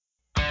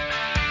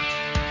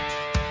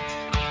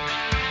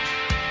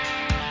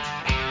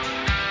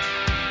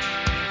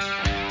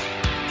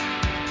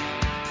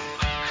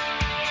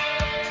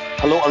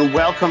Hello and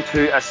welcome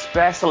to a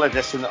special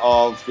edition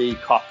of the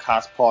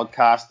Cockcast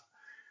podcast.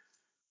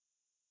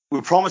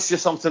 We promised you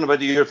something about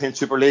the European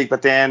Super League,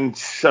 but then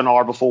an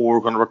hour before we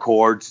were going to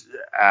record,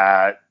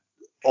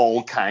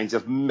 all kinds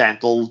of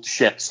mental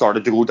shit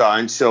started to go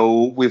down.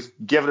 So we've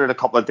given it a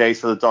couple of days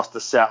for the dust to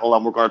settle,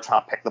 and we're going to try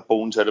and pick the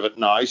bones out of it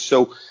now.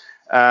 So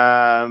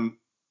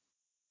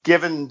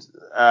given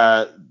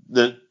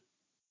the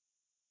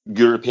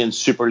European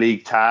Super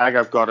League tag,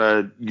 I've got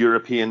a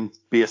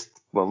European-based,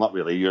 well, not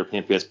really a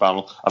European-based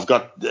panel. I've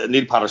got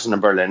Neil Patterson in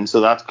Berlin, so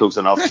that's close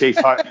enough. Chief,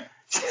 how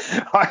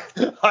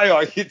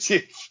are you,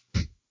 Chief?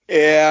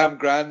 Yeah, I'm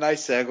grand.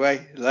 Nice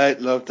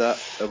segue. Love that.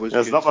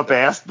 It's not my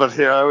best, but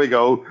here we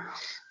go.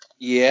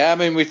 Yeah, I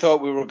mean, we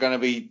thought we were going to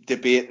be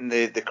debating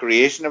the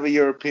creation of a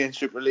European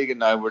Super League,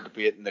 and now we're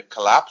debating the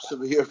collapse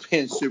of a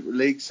European Super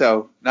League.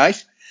 So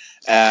nice.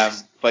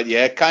 But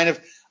yeah, kind of.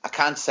 I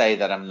can't say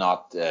that I'm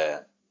not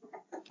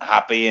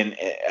happy and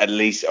at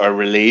least, or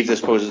relieved, I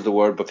suppose is the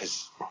word,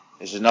 because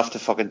there's enough to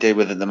fucking deal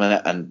with at the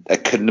minute, and I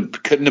couldn't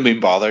have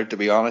been bothered, to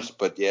be honest.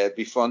 But yeah, it'd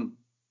be fun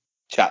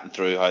chatting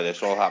through how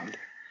this all happened.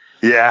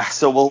 Yeah,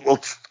 so we'll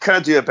kind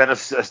of do a bit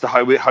of as to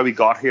how we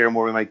got here and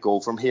where we might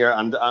go from here,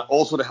 and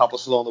also to help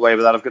us along the way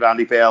with that, I've got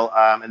Andy Bell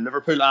in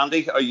Liverpool.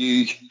 Andy, are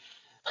you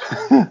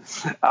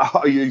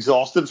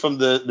exhausted from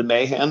the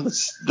mayhem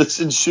that's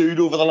ensued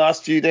over the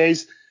last few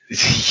days?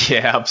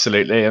 Yeah,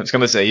 absolutely. I was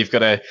going to say you've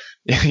got a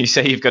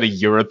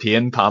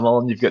European panel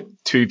and you've got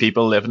two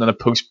people living in a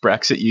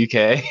post-Brexit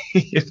UK.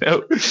 You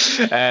know,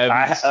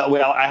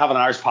 I have an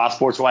Irish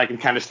passport, so I can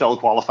kind of still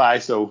qualify.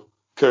 So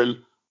cool.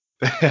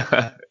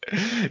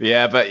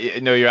 Yeah,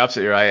 but no, you're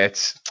absolutely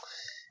right.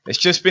 It's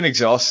just been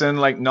exhausting,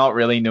 like not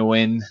really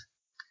knowing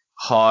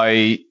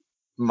how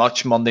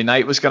much Monday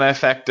night was going to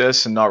affect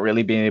us and not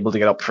really being able to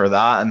get up for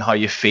that, and how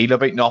you feel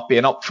about not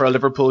being up for a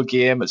Liverpool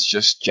game. It's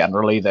just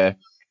generally the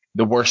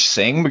worst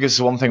thing, because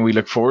it's one thing we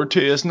look forward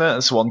to, isn't it?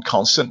 It's one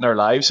constant in our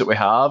lives that we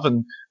have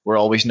and we're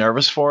always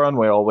nervous for, and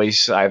we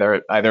always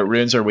either it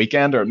ruins our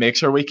weekend or it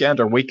makes our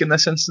weekend or week in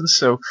this instance.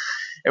 So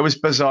it was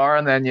bizarre,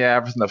 and then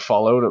everything that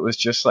followed, it was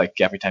just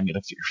like every time you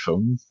looked at your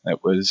phone, there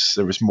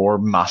was more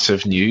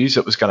massive news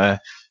that was going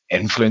to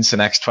influence the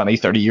next 20,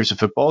 30 years of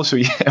football. So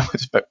yeah, it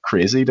was a bit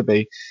crazy to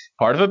be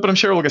part of it, but I'm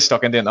sure we'll get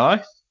stuck into it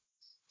now.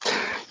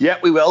 Yeah,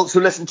 we will. So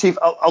listen, Chief,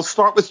 I'll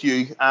start with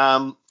you.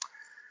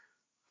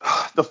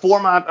 The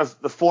format of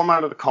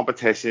the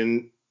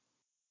competition,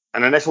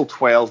 an initial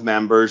 12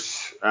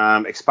 members,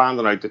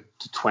 expanding out to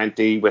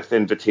 20 with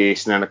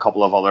invitation and a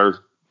couple of other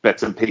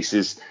bits and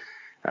pieces.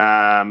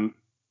 Two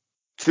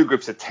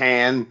groups of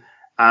 10,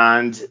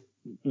 and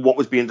what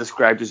was being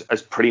described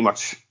as pretty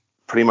much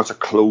a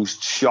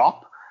closed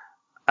shop.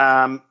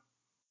 A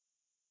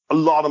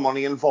lot of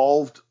money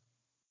involved,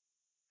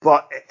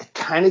 but it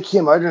kind of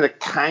came out and it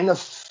kind of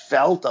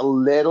felt a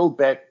little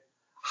bit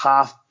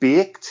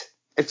half-baked,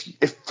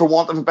 if for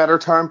want of a better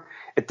term.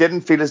 It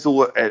didn't feel as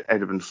though it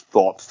had been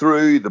thought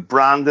through. The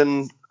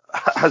branding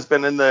has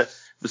been in the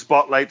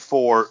spotlight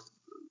for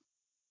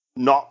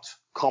not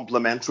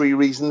complimentary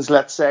reasons,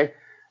 let's say.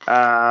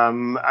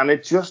 And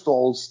it just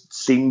all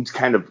seemed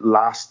kind of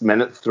last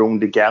minute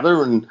thrown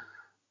together, and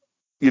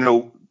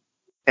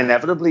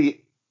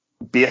inevitably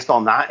based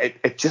on that,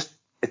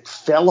 it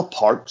fell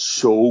apart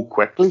so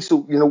quickly. So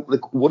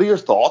what are your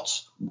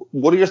thoughts?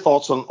 What are your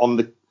thoughts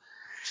on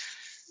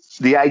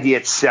the idea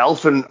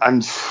itself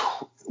and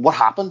what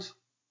happened?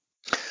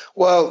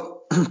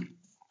 Well,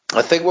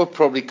 I think we'll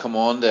probably come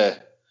on to,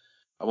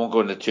 I won't go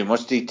into too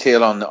much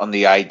detail on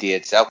the idea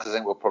itself, because I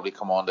think we'll probably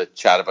come on to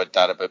chat about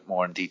that a bit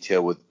more in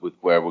detail with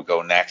where we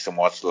go next and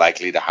what's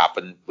likely to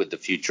happen with the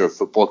future of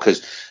football.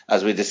 Because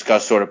as we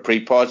discussed sort of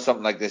pre-pod,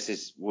 something like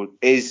this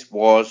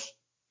was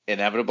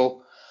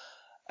inevitable.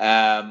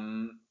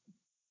 But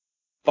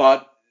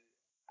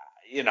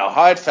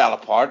how it fell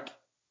apart,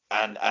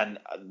 and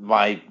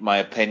my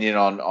opinion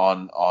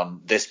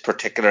on this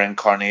particular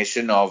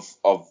incarnation of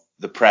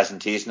the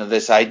presentation of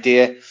this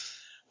idea,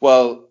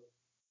 well,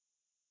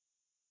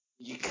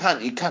 you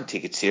can't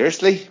take it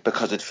seriously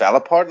because it fell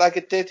apart like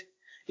it did.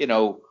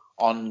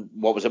 On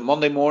what was it,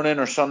 Monday morning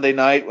or Sunday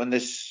night, when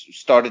this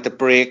started to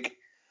break,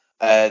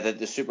 that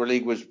the Super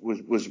League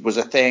was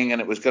a thing,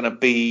 and it was going to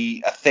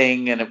be a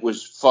thing, and it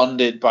was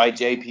funded by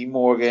JP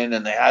Morgan,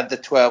 and they had the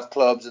 12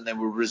 clubs, and they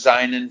were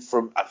resigning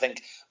from, I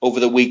think over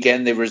the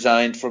weekend they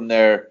resigned from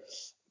their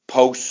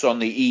posts on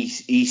the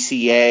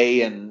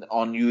ECA and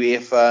on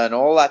UEFA, and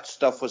all that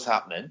stuff was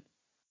happening.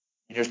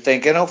 And you're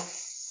thinking, oh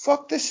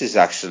fuck, this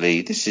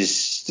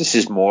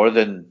is more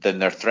than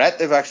their threat.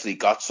 They've actually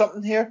got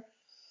something here.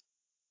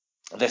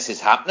 This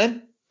is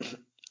happening.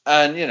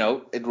 And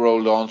it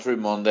rolled on through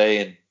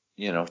Monday, and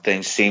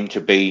things seemed to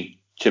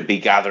be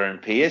gathering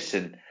pace,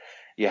 and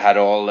you had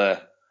all the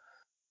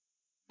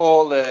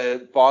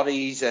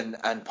bodies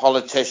and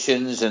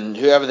politicians and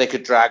whoever they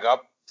could drag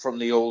up from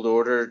the old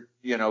order,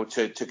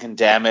 to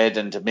condemn it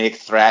and to make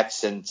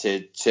threats and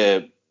to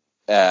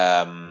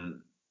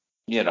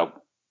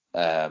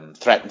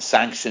threaten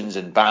sanctions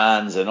and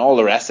bans and all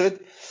the rest of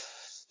it.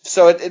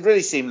 So it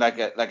really seemed like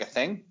a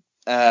thing.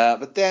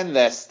 But then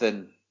less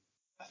than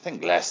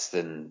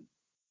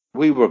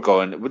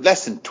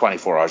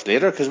 24 hours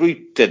later, because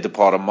we did the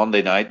pod on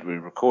Monday night, we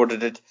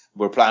recorded it.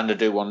 We're planning to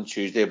do one on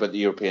Tuesday about the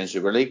European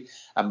Super League,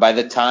 and by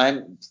the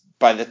time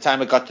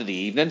it got to the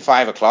evening,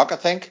 5 o'clock, I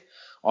think,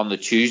 on the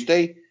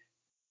Tuesday,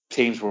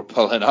 teams were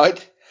pulling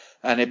out,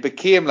 and it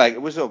became like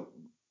it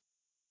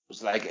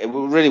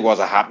really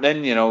wasn't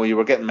happening. You know, you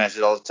were getting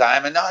messages all the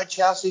time, and now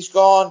Chelsea's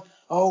gone.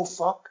 Oh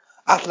fuck,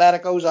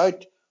 Atletico's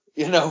out.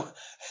 You know,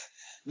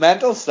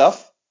 mental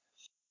stuff.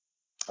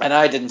 And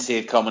I didn't see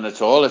it coming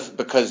at all,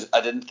 because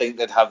I didn't think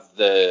they'd have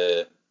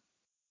the.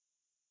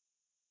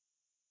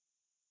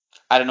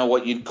 I don't know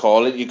what you'd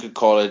call it. You could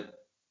call it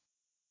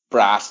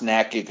brass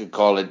neck. You could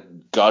call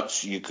it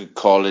guts. You could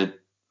call it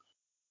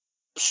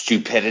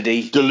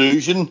stupidity,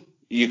 delusion.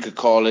 You could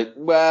call it,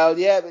 well,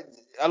 yeah, but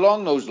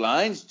along those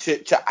lines,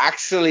 to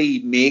actually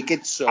make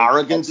it so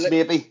arrogance,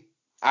 public. maybe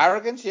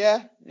Arrogance,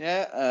 yeah.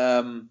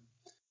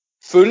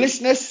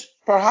 Foolishness,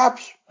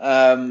 perhaps,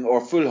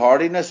 or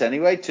foolhardiness,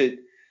 anyway.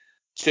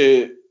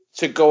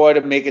 To go out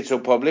and make it so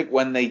public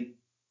when they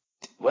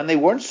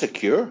weren't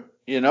secure.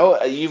 You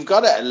know, you've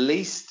got to at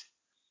least,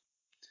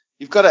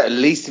 if you're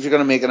going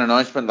to make an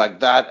announcement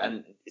like that,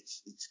 and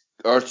it's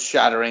earth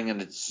shattering and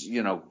it's,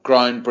 you know,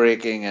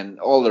 groundbreaking and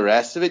all the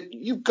rest of it,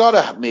 you've got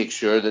to make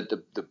sure that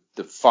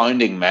the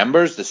founding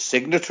members, the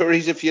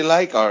signatories, if you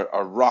like,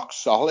 are rock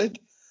solid.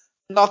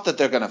 Not that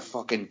they're going to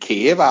fucking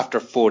cave after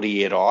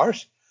 48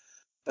 hours.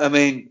 I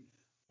mean,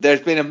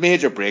 there's been a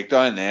major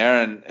breakdown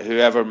there, and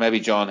whoever, maybe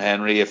John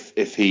Henry,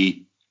 if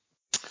he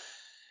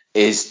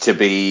is to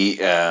be,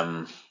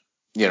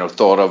 you know,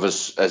 thought of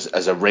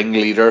as a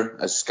ringleader,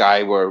 as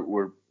Sky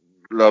were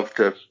love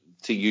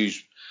to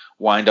use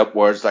wind up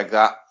words like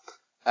that.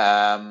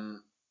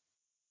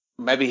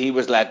 Maybe he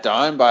was let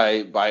down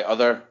by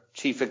other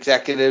chief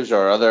executives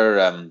or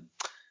other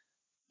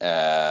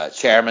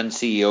chairman,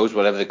 CEOs,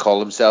 whatever they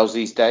call themselves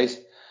these days,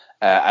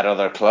 at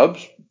other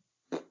clubs.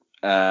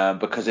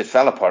 Because it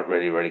fell apart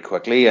really, really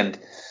quickly. And,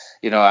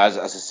 you know, as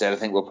I said, I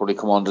think we'll probably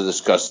come on to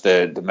discuss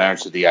the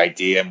merits of the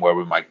idea and where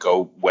it might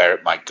go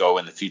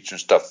in the future and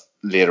stuff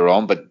later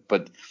on.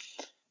 But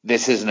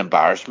this is an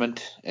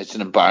embarrassment. It's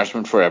an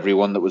embarrassment for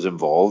everyone that was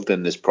involved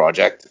in this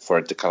project, for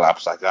it to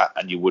collapse like that.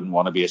 And you wouldn't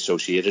want to be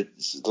associated.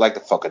 It's like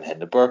the fucking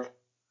Hindenburg.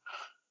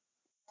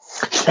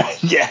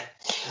 Yeah,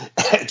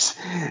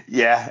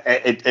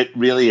 it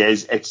really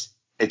is.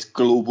 It's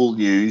global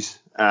news.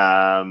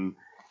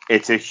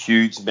 It's a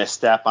huge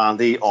misstep,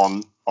 Andy,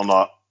 on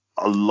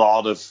a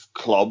lot of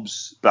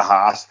clubs'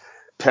 behalf.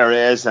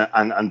 Perez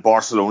and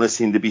Barcelona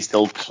seem to be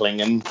still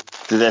clinging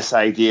to this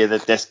idea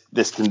that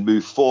this can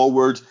move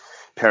forward.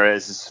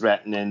 Perez is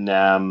threatening,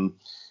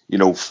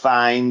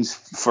 fines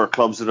for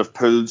clubs that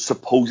have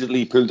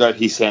supposedly pulled out.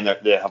 He's saying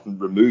that they haven't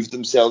removed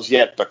themselves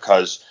yet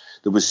because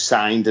there was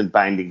signed and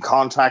binding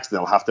contracts.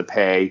 They'll have to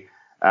pay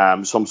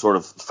some sort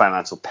of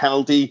financial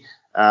penalty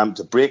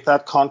to break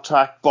that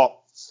contract. But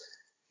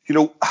you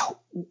know,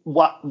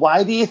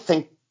 why do you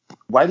think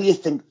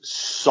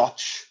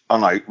such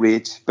an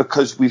outrage?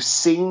 Because we've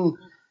seen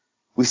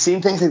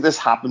things like this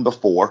happen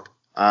before.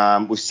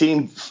 We've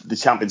seen the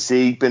Champions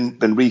League been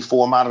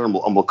reformatted,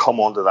 and we'll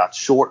come on to that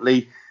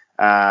shortly.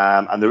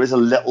 And there is a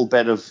little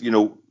bit of, you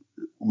know,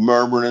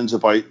 murmurings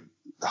about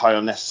how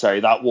unnecessary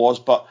that was.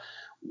 But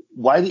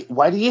why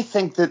do you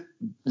think that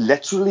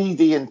literally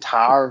the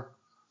entire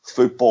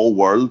football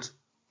world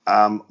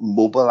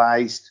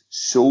mobilized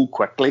so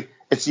quickly?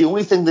 It's the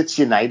only thing that's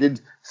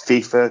united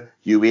FIFA,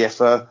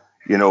 UEFA,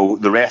 you know,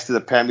 the rest of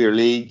the Premier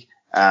League,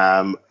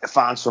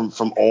 fans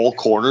from all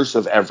corners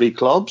of every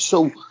club.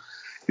 So, you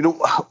know,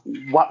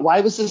 why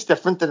was this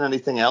different than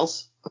anything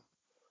else?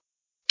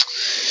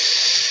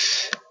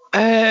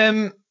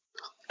 I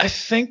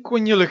think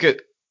when you look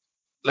at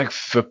like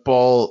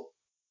football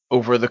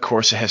over the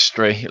course of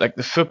history, like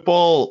the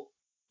football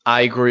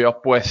I grew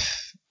up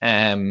with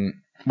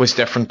was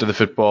different to the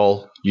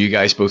football you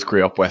guys both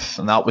grew up with,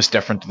 and that was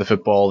different to the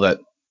football that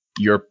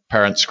your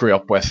parents grew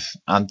up with,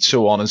 and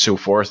so on and so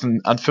forth.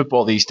 And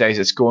football these days,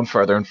 it's going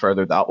further and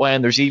further that way.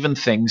 And there's even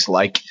things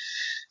like,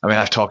 I mean,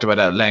 I've talked about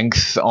at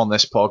length on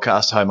this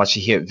podcast how much I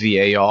hate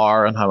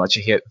VAR and how much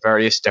I hate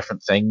various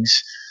different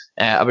things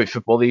about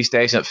football these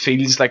days. And it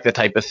feels like the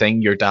type of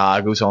thing your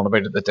dad goes on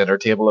about at the dinner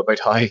table about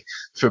how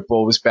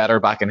football was better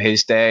back in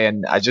his day.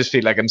 And I just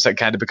feel like I'm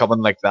kind of becoming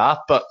like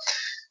that. But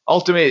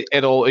ultimately,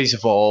 it always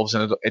evolves,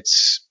 and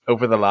it's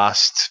over the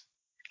last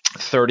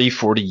 30,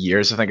 40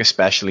 years, I think,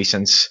 especially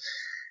since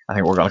I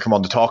think we're going to come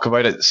on to talk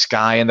about it,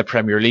 Sky and the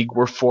Premier League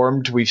were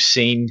formed. We've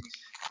seen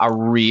a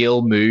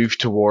real move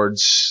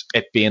towards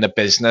it being a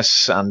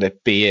business and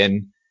it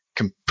being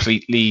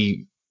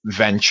completely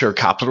venture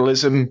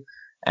capitalism,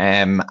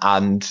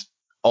 and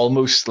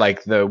almost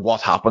like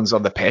what happens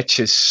on the pitch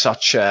is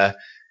such a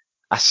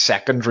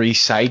secondary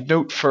side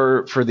note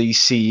for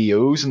these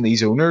CEOs and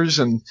these owners,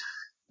 and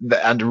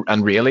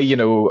really, you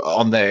know,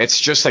 it's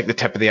just like the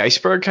tip of the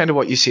iceberg, kind of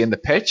what you see in the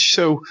pitch.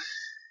 So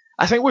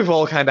I think we've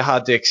all kind of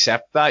had to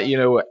accept that, you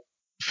know,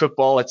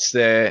 football, it's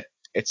the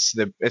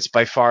it's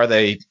by far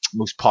the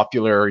most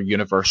popular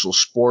universal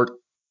sport.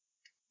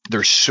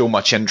 There's so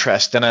much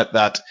interest in it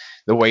that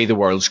the way the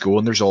world's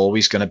going, there's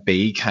always going to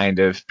be kind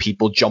of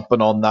people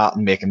jumping on that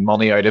and making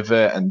money out of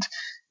it and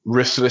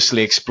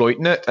ruthlessly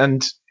exploiting it.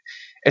 And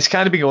it's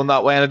kind of been going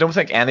that way. And I don't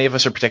think any of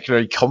us are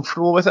particularly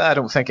comfortable with it. I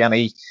don't think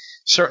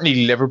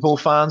certainly Liverpool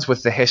fans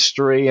with the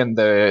history and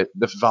the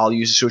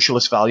values, the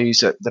socialist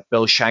values that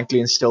Bill Shankly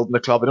instilled in the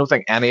club, I don't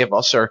think any of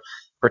us are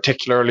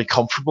particularly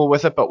comfortable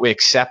with it, but we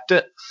accept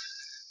it.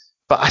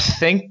 But I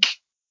think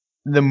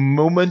the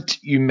moment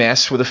you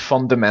mess with the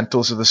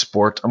fundamentals of the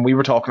sport, and we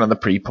were talking on the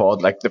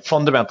pre-pod, like the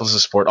fundamentals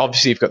of sport,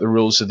 obviously you've got the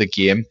rules of the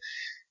game,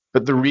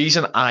 but the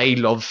reason I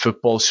love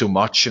football so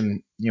much,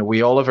 and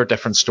we all have our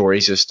different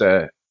stories as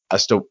to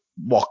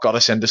what got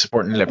us into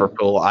supporting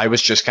Liverpool. I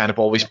was just kind of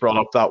always brought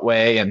up that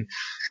way, and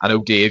I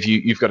know Dave,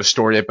 you've got a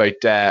story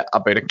about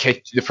a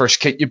kit, the first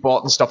kit you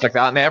bought and stuff like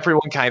that, and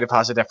everyone kind of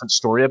has a different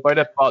story about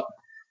it. But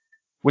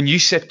when you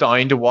sit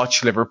down to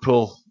watch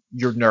Liverpool,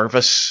 you're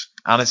nervous.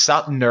 And it's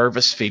that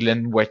nervous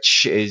feeling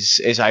which is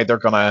either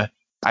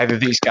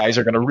these guys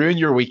are gonna ruin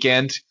your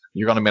weekend,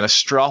 you're gonna win a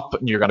strop,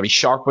 and you're gonna be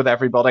sharp with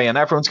everybody, and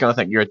everyone's gonna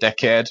think you're a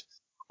dickhead,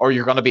 or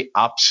you're gonna be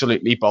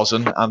absolutely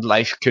buzzing, and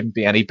life couldn't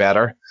be any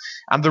better.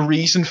 And the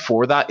reason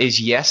for that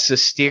is, yes, the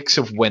stakes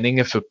of winning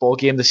a football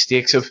game, the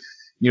stakes of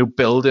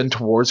building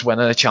towards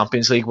winning a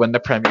Champions League, winning the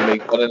Premier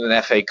League, winning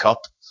an FA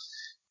Cup,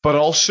 but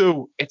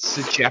also it's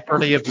the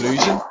jeopardy of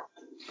losing.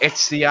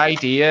 It's the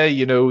idea,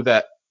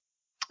 that.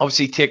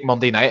 Obviously, take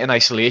Monday night in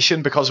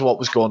isolation because of what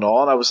was going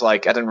on. I was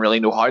like, I didn't really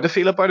know how to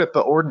feel about it.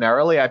 But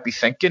ordinarily, I'd be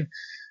thinking,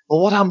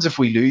 well, what happens if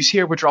we lose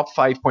here? We drop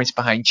 5 points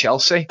behind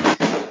Chelsea.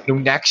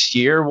 Next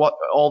year, we've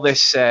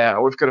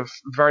got a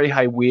very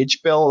high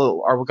wage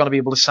bill. Are we going to be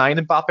able to sign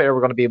Mbappe? Are we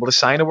going to be able to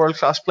sign a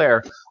world-class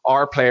player?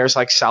 Are players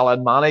like Salah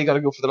and Mane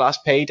going to go for the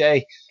last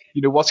payday?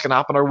 What's going to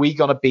happen? Are we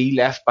going to be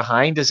left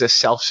behind as a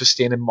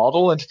self-sustaining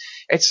model? And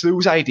it's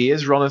those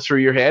ideas running through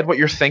your head, what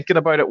you're thinking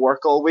about at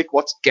work all week,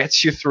 what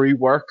gets you through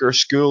work or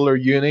school or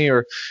uni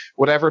or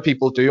whatever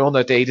people do on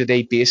a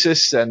day-to-day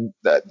basis and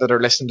that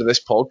are listening to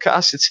this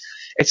podcast.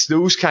 It's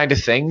those kind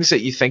of things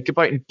that you think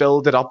about and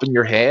build it up in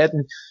your head.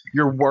 And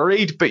you're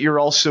worried, but you're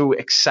also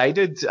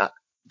excited,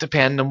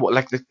 depending on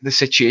what the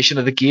situation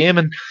of the game.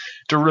 And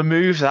to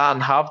remove that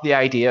and have the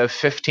idea of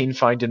 15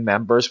 founding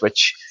members,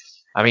 which...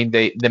 I mean,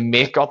 the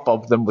makeup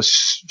of them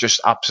was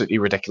just absolutely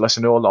ridiculous.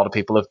 I know a lot of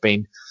people have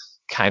been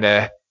kind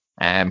of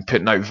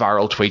putting out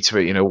viral tweets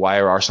about, why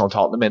are Arsenal and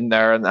Tottenham in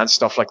there and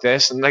stuff like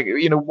this. And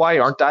why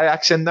aren't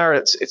Ajax in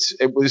there?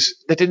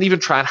 They didn't even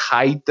try and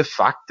hide the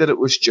fact that it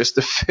was just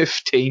the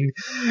 15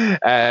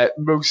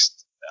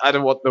 most, I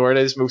don't know what the word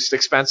is, most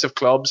expensive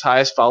clubs,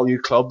 highest value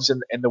clubs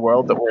in the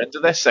world that were into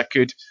this, that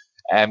could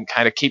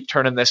kind of keep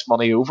turning this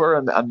money over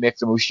and make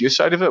the most use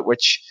out of it,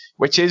 which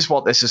is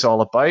what this is all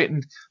about.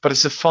 But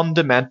it's the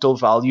fundamental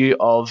value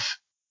of,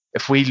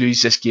 if we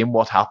lose this game,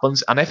 what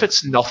happens? And if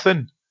it's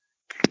nothing,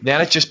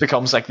 then it just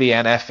becomes like the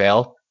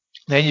NFL.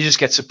 Then you just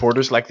get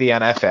supporters like the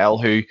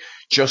NFL who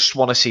just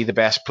want to see the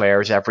best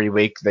players every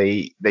week.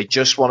 They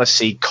just want to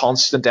see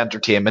constant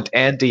entertainment,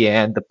 end to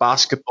end, the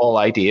basketball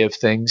idea of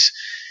things.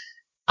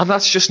 And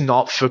that's just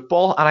not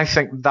football. And I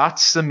think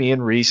that's the main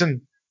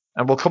reason.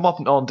 And we'll come up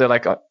on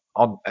to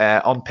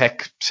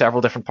unpick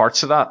several different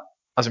parts of that,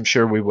 as I'm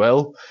sure we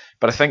will.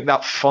 But I think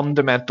that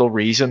fundamental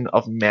reason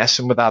of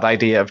messing with that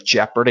idea of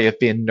jeopardy, of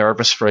being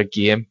nervous for a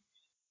game,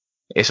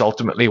 is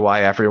ultimately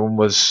why everyone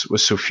was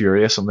so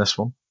furious on this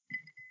one.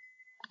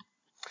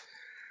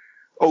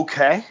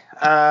 Okay.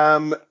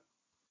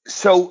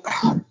 So,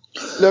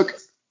 look,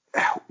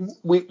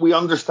 we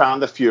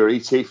understand the fury,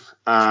 Chief.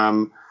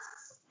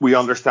 We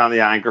understand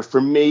the anger.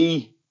 For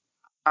me,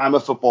 I'm a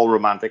football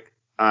romantic,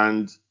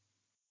 and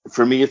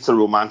for me, it's the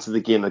romance of the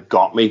game that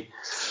got me.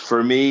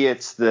 For me,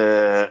 it's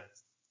the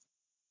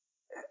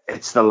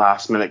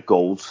last minute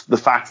goals. The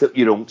fact that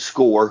you don't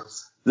score,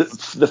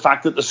 the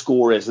fact that the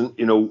score isn't,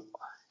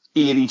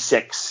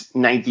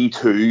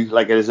 86-92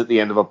 like it is at the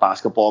end of a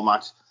basketball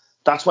match.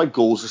 That's why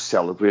goals are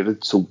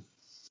celebrated so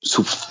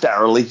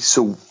thoroughly,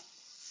 so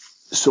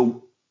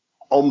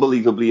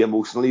unbelievably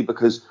emotionally,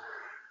 because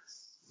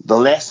the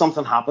less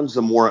something happens,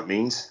 the more it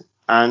means.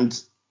 And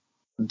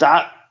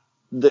that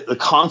the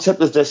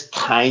concept of this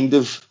kind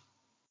of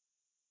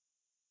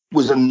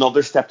was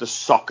another step to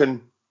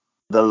sucking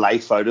the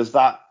life out of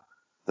that.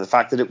 The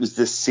fact that it was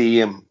the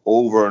same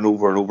over and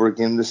over and over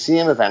again, the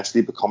same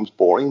eventually becomes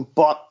boring.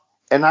 But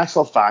in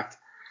actual fact,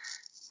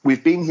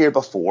 we've been here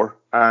before,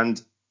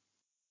 and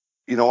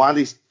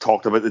Andy's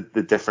talked about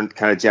the different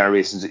kind of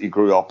generations that you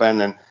grew up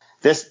in, and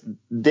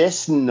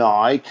this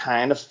now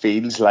kind of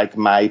feels like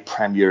my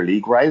Premier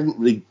League, where I didn't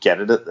really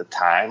get it at the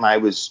time. I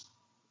was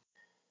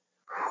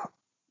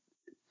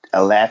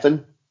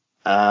 11,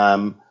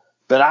 but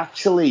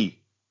actually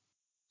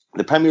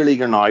the Premier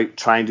League are now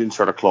trying to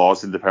insert a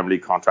clause in the Premier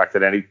League contract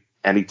that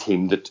any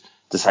team that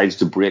decides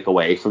to break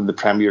away from the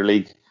Premier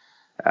League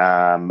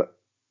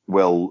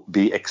will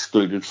be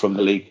excluded from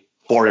the league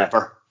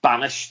forever,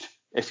 banished,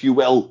 if you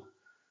will.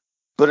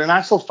 But in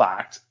actual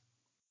fact,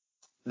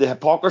 the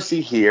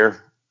hypocrisy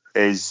here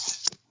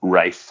is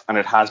rife, and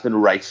it has been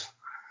rife.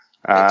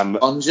 It's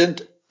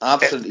pungent,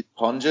 absolutely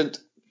pungent.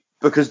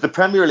 Because the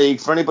Premier League,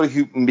 for anybody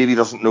who maybe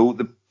doesn't know,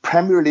 the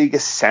Premier League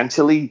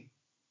essentially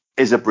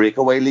is a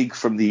breakaway league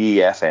from the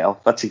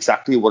EFL. That's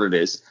exactly what it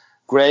is.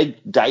 Greg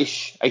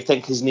Dyche, I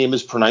think his name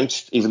is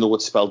pronounced, even though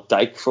it's spelled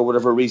Dyke for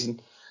whatever reason,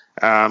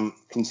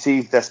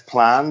 conceived this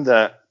plan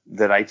that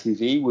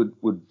ITV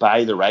would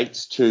buy the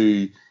rights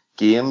to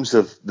games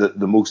of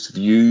the most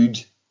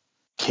viewed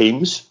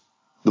teams,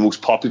 the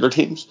most popular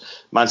teams: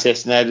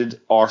 Manchester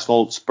United,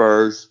 Arsenal,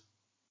 Spurs,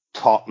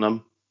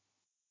 Tottenham,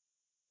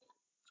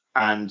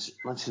 and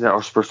Manchester United,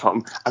 or Spurs,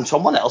 Tottenham, and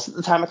someone else at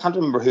the time. I can't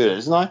remember who it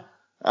is now.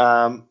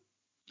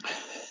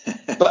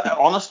 But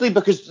honestly,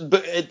 but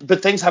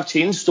things have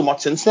changed so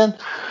much since then.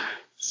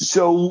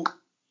 So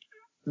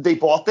they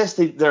bought this.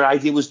 Their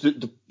idea was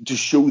to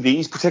show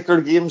these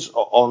particular games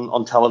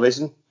on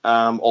television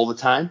all the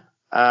time.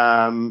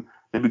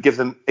 They would give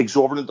them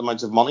exorbitant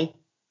amounts of money.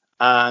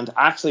 And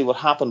actually what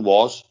happened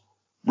was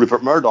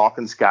Rupert Murdoch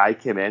and Sky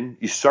came in,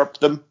 usurped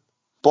them,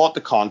 bought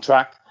the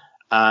contract,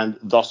 and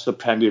thus the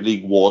Premier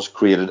League was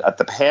created at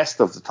the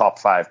behest of the top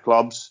 5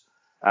 clubs,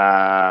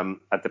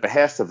 at the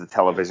behest of the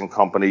television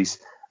companies.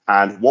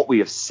 And what we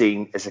have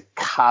seen is a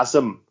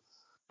chasm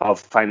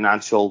of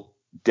financial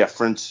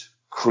difference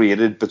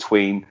created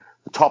between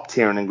the top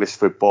tier in English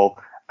football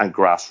and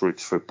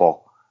grassroots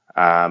football.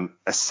 A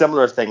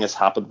similar thing has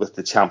happened with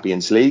the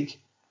Champions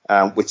League,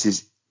 which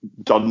has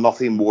done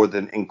nothing more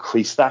than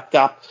increase that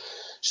gap.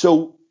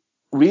 So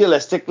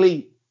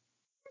realistically,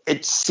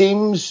 it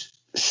seems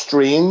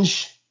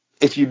strange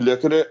if you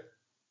look at it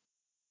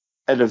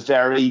at a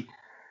very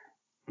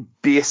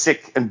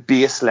basic and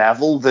base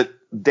level that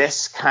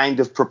this kind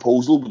of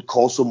proposal would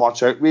cause so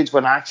much outrage,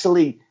 when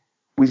actually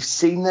we've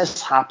seen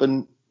this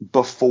happen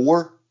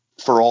before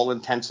for all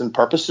intents and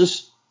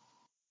purposes.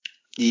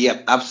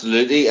 Yeah,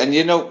 absolutely. And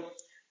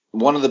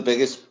one of the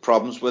biggest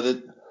problems with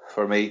it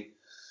for me,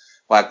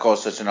 why it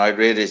caused such an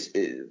outrage, is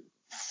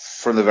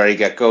from the very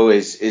get-go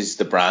is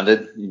the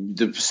branding.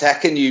 The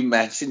second you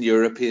mention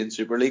European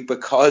Super League,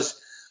 because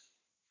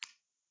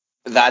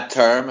that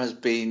term has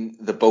been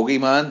the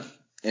bogeyman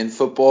in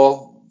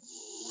football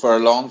for a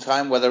long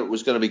time, whether it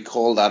was going to be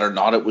called that or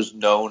not, it was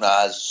known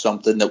as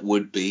something that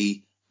would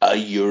be a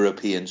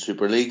European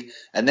Super League.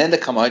 And then to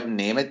come out and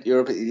name it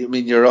Europe, I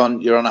mean, you're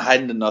on a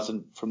hiding to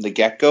nothing from the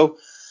get-go.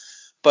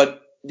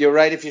 But you're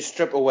right, if you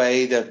strip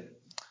away the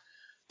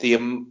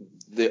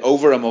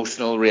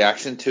over-emotional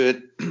reaction to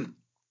it,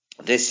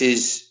 this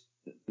is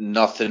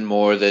nothing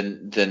more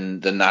than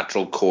the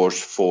natural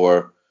course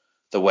for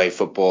the way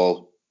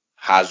football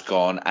has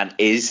gone and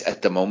is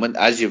at the moment.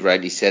 As you've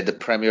rightly said, the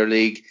Premier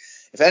League,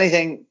 if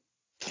anything,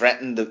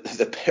 threatened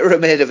the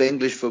pyramid of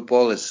English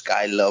football, as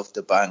Sky loved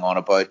to bang on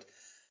about.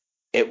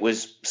 It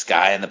was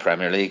Sky in the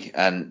Premier League,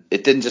 and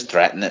it didn't just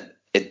threaten it,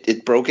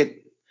 it broke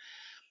it.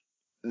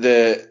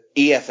 The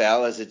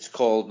EFL, as it's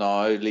called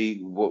now,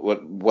 league,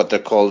 what they're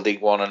called,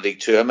 League One and League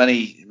Two. How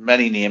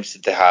many names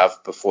did they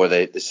have before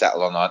they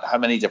settled on that? How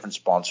many different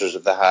sponsors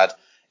have they had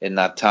in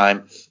that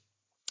time?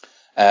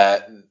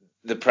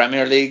 The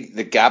Premier League,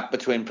 the gap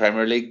between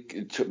Premier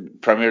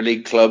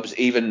League clubs,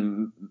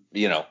 even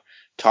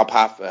top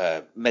half,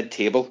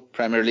 mid-table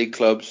Premier League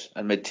clubs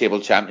and mid-table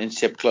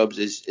Championship clubs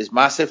is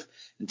massive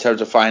in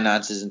terms of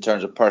finances, in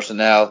terms of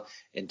personnel,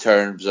 in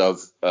terms of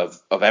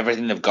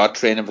everything they've got: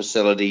 training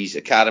facilities,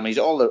 academies,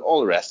 all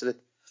the rest of it.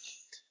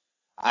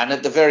 And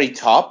at the very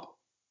top,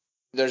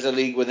 there's a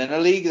league within a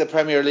league, the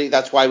Premier League.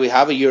 That's why we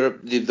have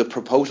the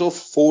proposal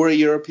for a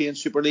European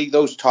Super League.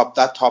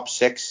 That top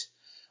 6.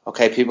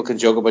 Okay, people can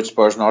joke about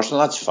Spurs and Arsenal.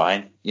 That's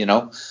fine,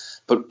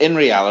 But in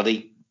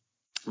reality,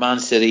 Man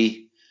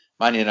City,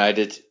 Man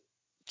United,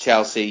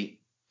 Chelsea,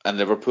 and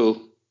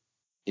Liverpool,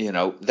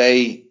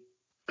 they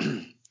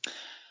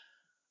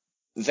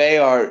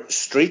are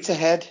streets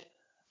ahead.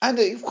 And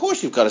of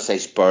course, you've got to say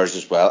Spurs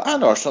as well,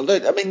 and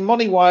Arsenal. I mean,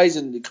 money-wise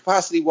and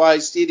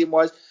capacity-wise,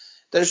 stadium-wise,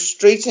 they're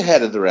streets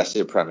ahead of the rest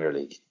of the Premier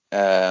League.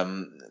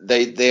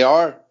 They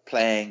are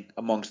playing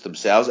amongst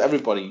themselves.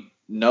 Everybody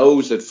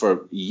knows that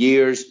for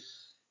years,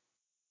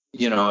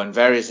 in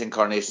various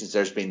incarnations,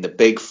 there's been the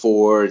Big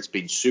Four. It's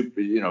been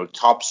super,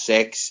 top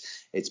 6.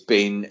 It's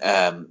been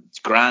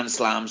Grand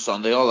Slam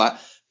Sunday, all that.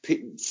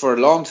 For a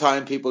long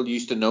time, people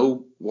used to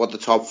know what the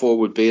top 4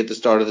 would be at the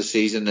start of the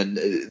season, and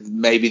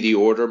maybe the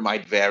order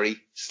might vary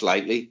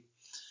slightly.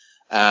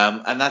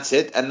 And that's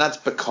it. And that's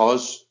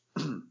because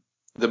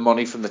the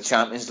money from the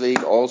Champions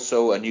League,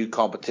 also a new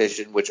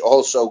competition, which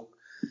also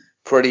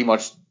pretty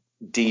much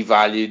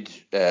devalued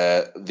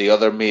the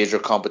other major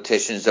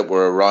competitions that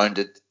were around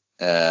it.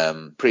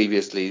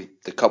 Previously,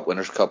 the Cup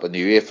Winners' Cup and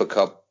the UEFA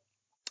Cup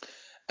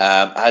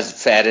has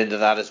fed into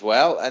that as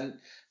well. And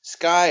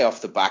Sky,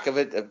 off the back of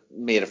it, have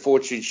made a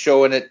fortune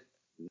showing it.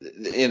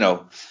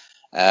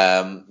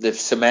 They've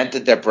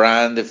cemented their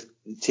brand. They've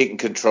taken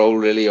control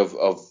really of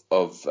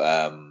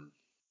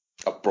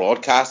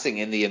broadcasting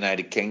in the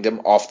United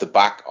Kingdom off the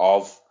back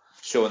of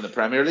showing the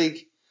Premier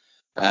League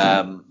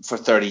for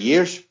 30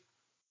 years.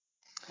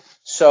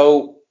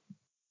 So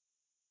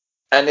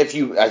And if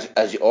you,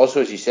 as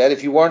you said,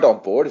 if you weren't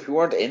on board, if you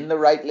weren't in the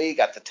right league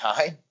at the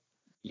time,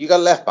 you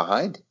got left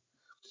behind.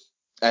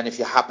 And if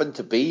you happened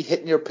to be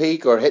hitting your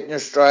peak or hitting your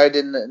stride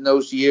in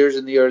those years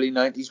in the early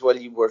 90s, well,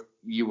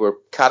 you were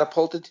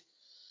catapulted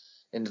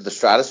into the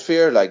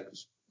stratosphere, like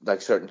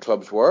certain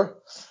clubs were.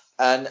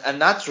 And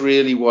that's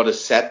really what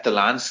has set the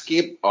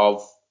landscape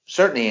of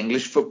certainly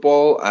English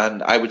football,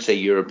 and I would say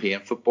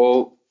European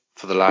football,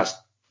 for the last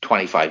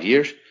 25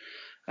 years.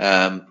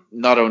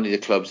 Not only the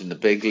clubs in the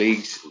big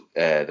leagues,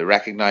 the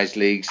recognised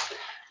leagues,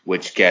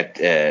 which get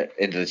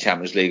into the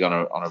Champions League on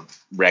a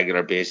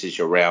regular basis,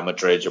 your Real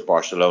Madrid, your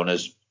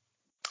Barcelona's,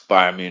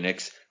 Bayern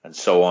Munich's, and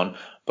so on,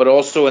 but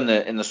also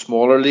in the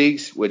smaller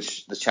leagues,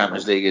 which the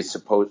Champions League is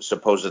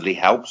supposedly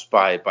helps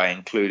by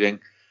including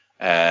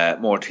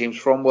more teams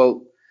from.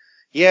 Well,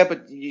 yeah,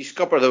 but you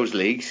scupper those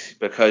leagues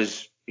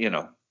because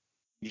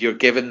you're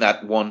given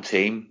that one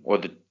team or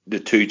the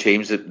two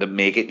teams that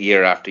make it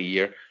year after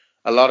year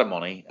a lot of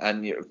money,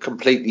 and you're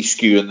completely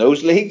skewing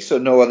those leagues, so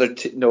no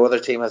other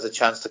team has a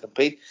chance to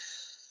compete.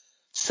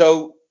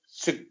 So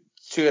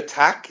to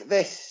attack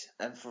this,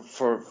 and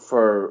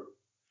for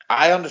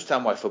I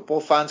understand why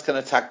football fans can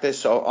attack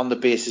this on the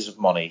basis of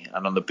money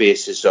and on the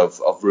basis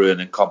of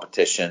ruining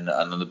competition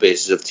and on the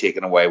basis of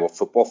taking away what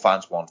football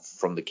fans want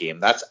from the game.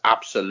 That's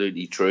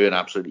absolutely true and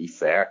absolutely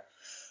fair.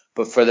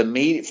 But for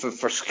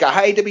for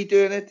Sky to be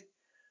doing it,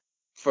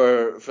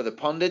 for the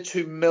pundits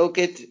who milk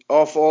it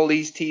off all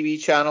these TV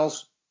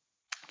channels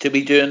to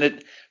be doing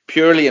it,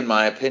 purely in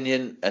my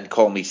opinion, and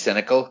call me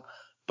cynical,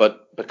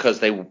 but because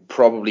they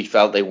probably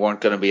felt they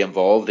weren't going to be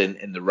involved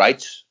in the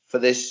rights for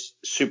this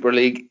Super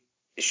League,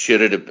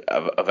 should it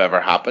have ever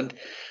happened.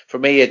 For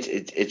me,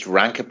 it's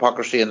rank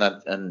hypocrisy, and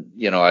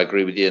I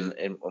agree with you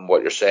in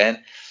what you're saying.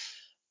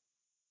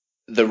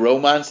 The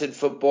romance in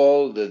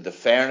football, the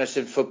fairness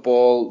in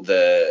football,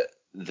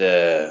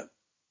 the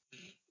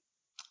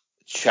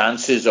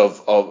chances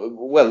of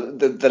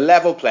the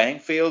level playing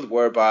field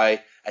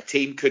whereby a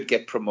team could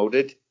get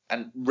promoted,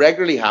 and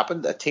regularly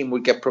happened. A team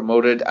would get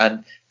promoted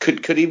and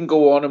could even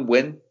go on and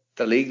win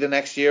the league the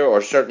next year,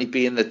 or certainly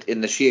be in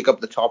the shake up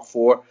the top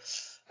four,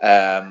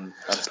 and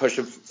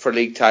pushing for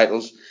league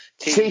titles.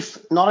 Chief,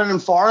 Nottingham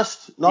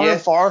Forest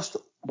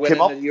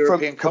came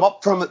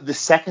up from the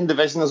second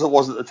division as it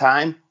was at the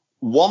time,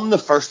 won the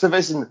first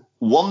division,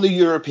 won the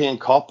European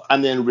Cup,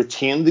 and then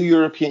retained the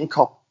European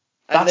Cup.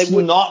 That's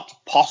not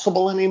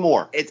possible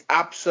anymore. It's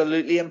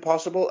absolutely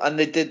impossible, and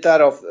they did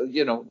that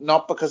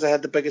not because they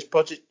had the biggest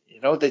budget.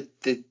 They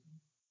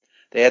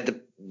had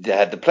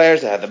the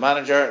players, they had the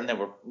manager, and they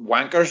were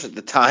wankers at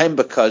the time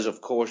because, of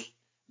course,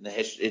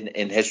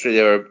 in history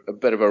they were a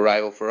bit of a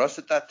rival for us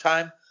at that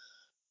time.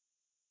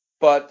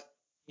 But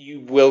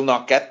you will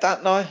not get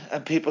that now,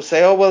 and people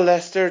say, "Oh well,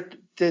 Leicester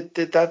did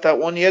that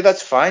 1 year."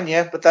 That's fine,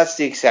 yeah, but that's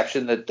the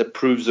exception that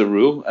proves the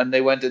rule. And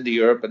they went into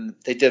Europe and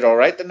they did all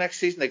right the next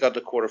season. They got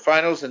to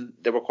quarterfinals and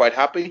they were quite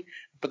happy,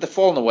 but they've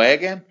fallen away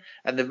again,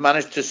 and they've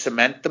managed to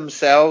cement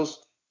themselves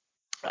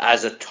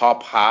as a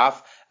top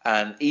half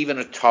and even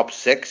a top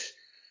six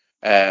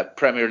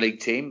Premier League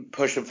team,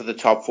 pushing for the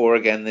top four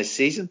again this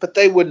season. But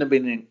they wouldn't have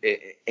been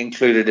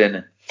included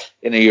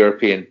in a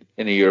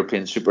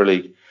European Super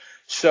League.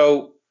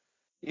 So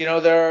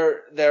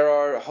there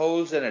are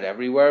holes in it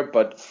everywhere,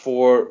 but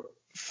for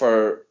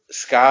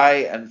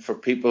Sky and for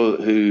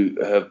people who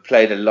have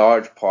played a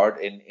large part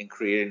in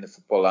creating the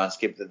football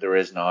landscape that there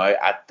is now,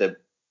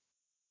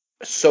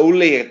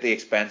 solely at the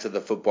expense of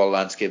the football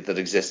landscape that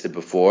existed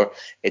before,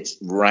 it's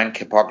rank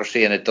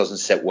hypocrisy, and it doesn't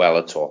sit well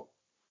at all.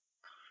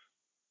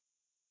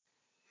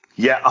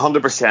 Yeah,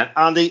 100%.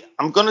 Andy,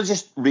 I'm going to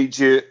just read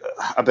you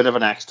a bit of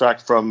an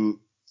extract from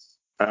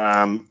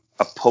a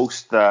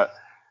post that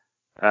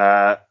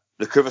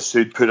the Curva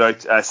Sud put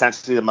out,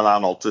 essentially the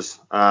Milan Ultras,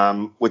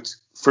 which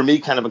for me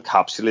kind of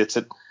encapsulates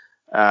it.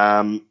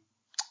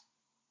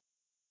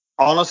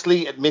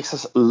 Honestly, it makes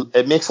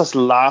us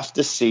laugh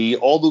to see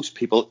all those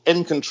people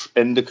in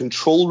the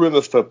control room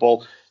of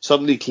football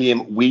suddenly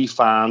claim we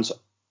fans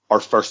are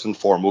first and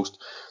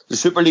foremost. The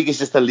Super League is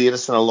just the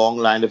latest in a long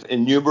line of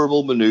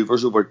innumerable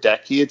manoeuvres over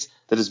decades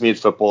that has made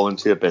football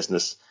into a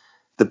business.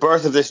 The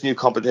birth of this new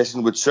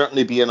competition would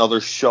certainly be another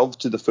shove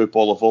to the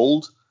football of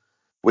old,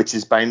 which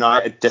is by now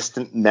a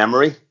distant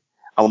memory,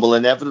 and will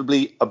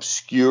inevitably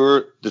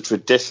obscure the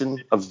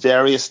tradition of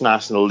various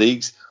national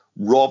leagues,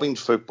 robbing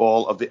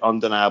football of the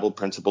undeniable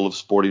principle of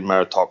sporting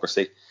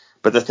meritocracy.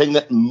 But the thing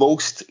that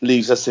most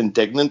leaves us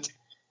indignant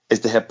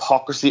is the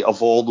hypocrisy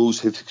of all those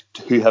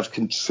who have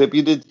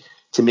contributed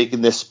to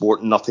making this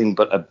sport nothing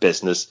but a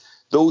business.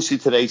 Those who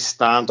today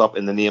stand up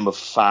in the name of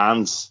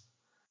fans,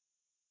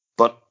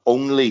 but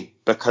only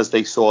because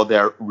they saw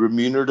their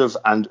remunerative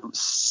and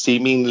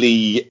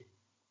seemingly...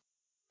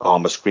 Oh,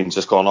 my screen's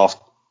just gone off.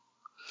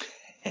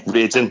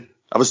 Raging.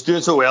 I was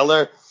doing so well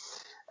there.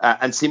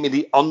 And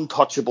seemingly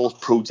untouchable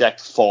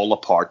project fall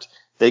apart.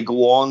 They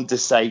go on to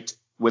cite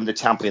when the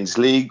Champions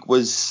League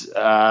was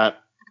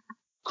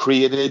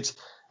created,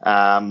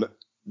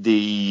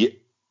 the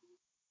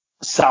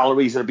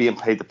salaries that are being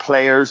paid to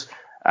players,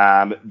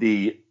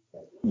 the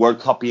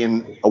World Cup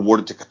being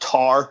awarded to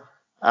Qatar.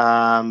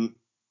 And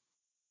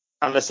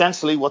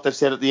essentially what they've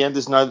said at the end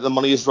is, now that the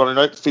money is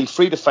running out, feel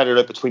free to fight it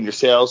out between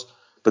yourselves,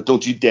 but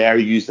don't you dare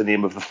use the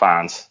name of the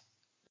fans.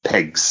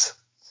 Pigs.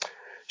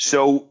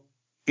 So,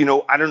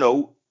 I don't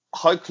know,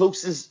 how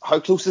close is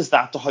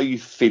that to how you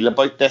feel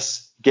about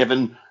this,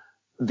 given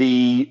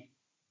the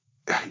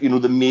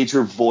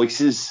major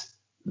voices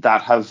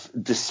that have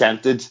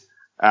dissented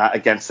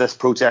against this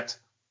project?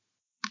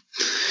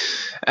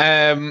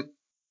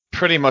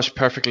 Pretty much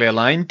perfectly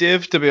aligned,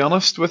 Dave, to be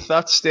honest, with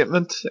that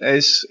statement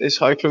is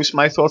how close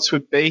my thoughts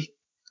would be.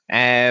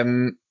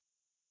 The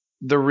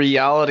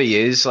reality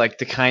is, like,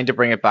 to kind of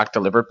bring it back to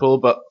Liverpool,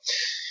 but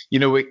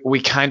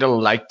we kind of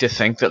like to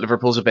think that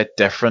Liverpool's a bit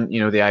different.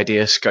 The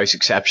idea of Scouse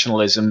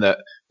exceptionalism,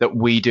 that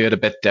we do it a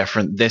bit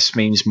different. This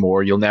means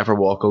more. You'll never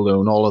walk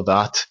alone. All of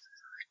that.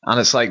 And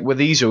it's like, with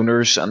these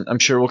owners, and I'm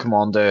sure we'll come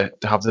on to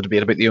have the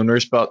debate about the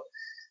owners, but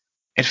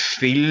it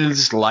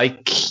feels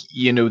like,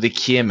 they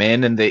came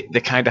in and they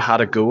kind of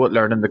had a go at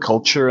learning the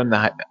culture, and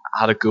they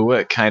had a go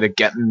at kind of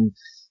getting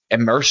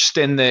immersed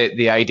in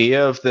the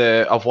idea of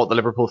what the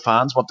Liverpool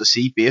fans want to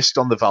see based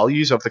on the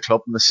values of the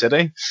club and the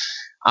city.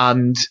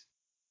 And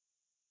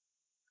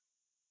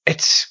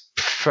it's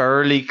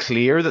fairly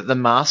clear that the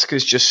mask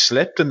has just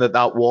slipped, and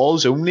that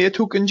was only a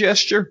token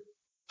gesture,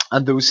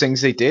 and those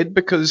things they did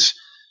because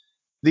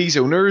these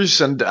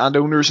owners and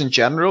owners in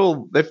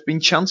general, they've been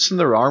chancing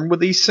their arm with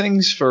these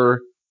things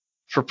for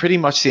pretty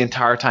much the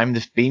entire time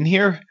they've been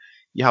here.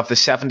 You have the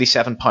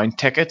 £77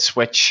 tickets,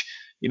 which,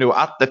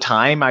 at the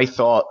time I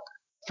thought,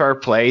 fair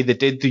play, they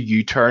did the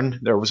U-turn.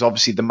 There was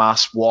obviously the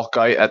mass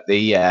walkout at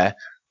the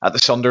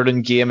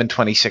Sunderland game in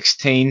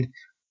 2016.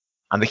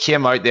 And they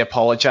came out, they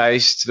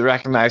apologised, they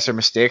recognised their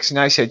mistakes. And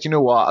I said, you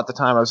know what, at the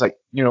time I was like,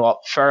 you know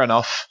what, fair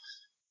enough.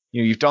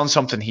 You've done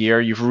something here.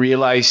 You've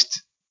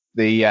realised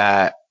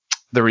the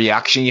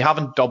reaction. You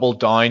haven't doubled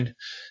down,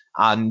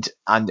 and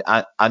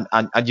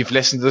you've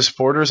listened to the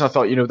supporters. I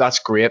thought, that's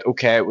great.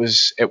 Okay, it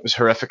was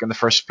horrific in the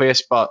first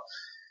place, but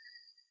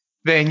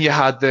then you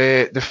had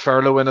the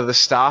furloughing of the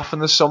staff in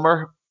the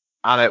summer,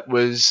 and it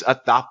was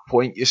at that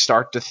point you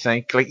start to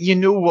think, like,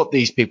 what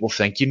these people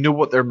think,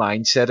 what their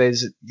mindset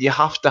is. You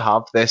have to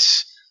have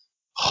this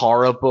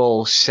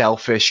horrible,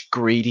 selfish,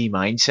 greedy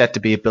mindset to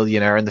be a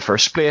billionaire in the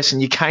first place,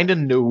 and you kind of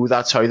know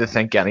that's how they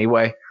think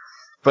anyway.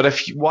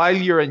 But while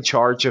you're in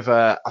charge of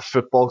a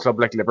football club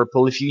like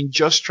Liverpool, if you can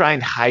just try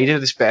and hide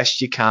it as best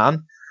you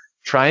can,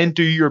 try and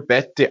do your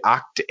bit to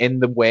act in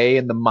the way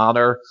and the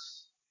manner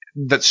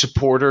that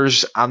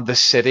supporters and the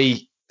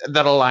city,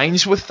 that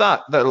aligns with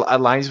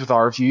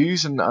our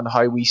views and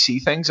how we see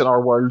things in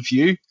our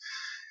worldview.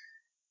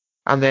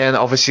 And then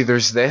obviously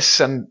there's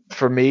this, and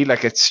for me,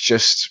 like, it's a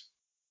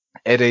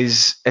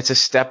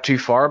step too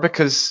far,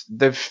 because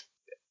they've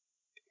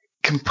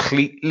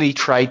completely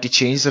tried to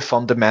change the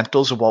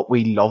fundamentals of what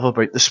we love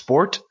about the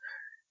sport,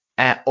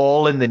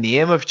 all in the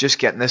name of just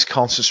getting this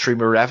constant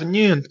stream of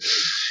revenue. And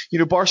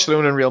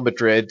Barcelona and Real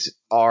Madrid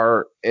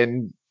are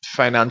in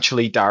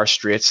financially dire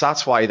straits.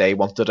 That's why they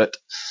wanted it.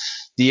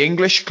 The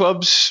English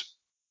clubs,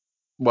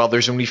 well,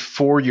 there's only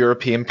 4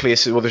 European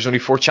places. Well, there's only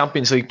 4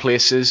 Champions League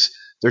places.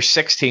 There's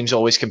 6 teams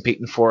always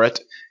competing for it.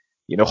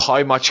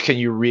 How much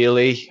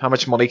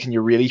money can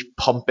you really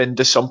pump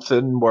into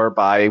something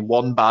whereby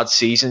one bad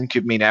season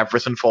could mean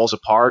everything falls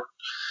apart?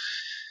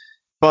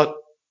 But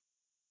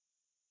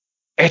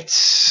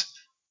it's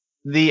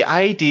the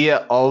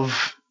idea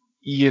of,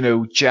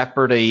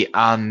 jeopardy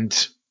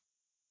and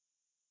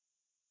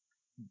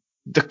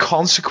the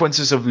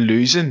consequences of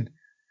losing.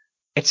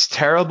 It's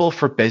terrible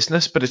for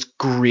business, but it's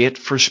great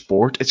for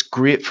sport. It's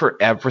great for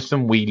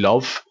everything we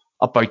love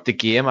about the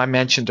game. I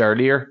mentioned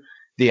earlier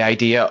the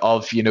idea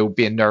of,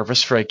 being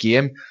nervous for a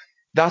game.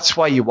 That's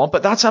why you want,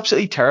 but that's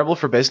absolutely terrible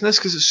for business,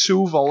 because it's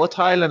so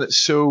volatile and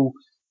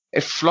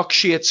it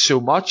fluctuates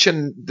so much,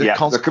 and they're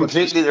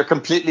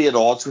completely at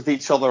odds with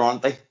each other,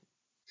 aren't they?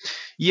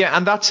 Yeah,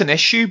 and that's an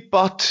issue.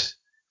 But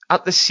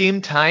at the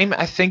same time,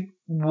 I think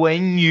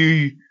when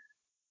you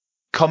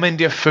come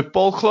into a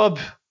football club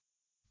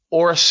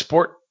or a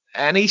sport,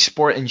 any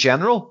sport in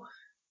general,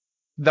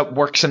 that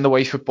works in the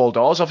way football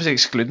does, obviously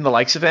excluding the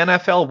likes of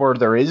NFL, where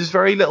there is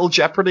very little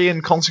jeopardy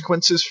and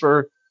consequences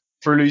for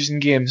losing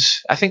games.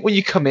 I think when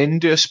you come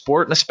into a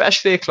sport, and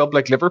especially a club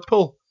like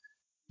Liverpool,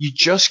 you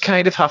just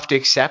kind of have to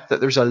accept that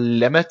there's a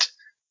limit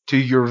to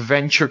your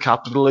venture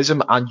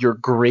capitalism and your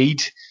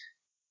greed,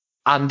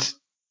 and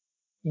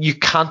you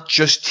can't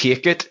just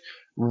take it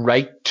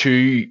right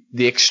to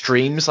the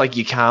extremes like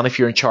you can if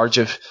you're in charge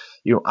of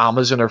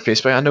Amazon or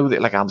Facebook. I know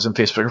that, like, Amazon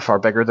and Facebook are far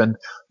bigger than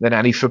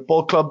any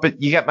football club,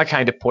 but you get my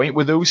kind of point.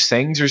 With those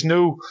things, there's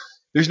no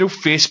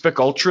Facebook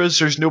ultras.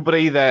 There's no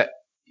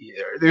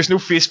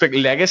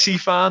Facebook legacy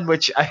fan,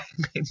 which, I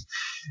mean,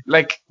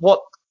 like,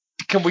 what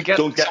can we get?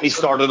 Don't get me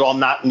started on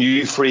that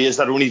new phrase.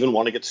 I don't even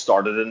want to get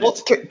started in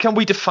it. Can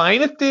we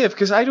define it, Dave?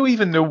 Because I don't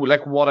even know,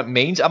 like, what it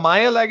means. Am I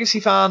a legacy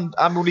fan?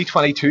 I'm only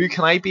 22.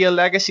 Can I be a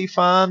legacy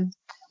fan?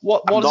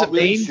 What does it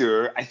mean?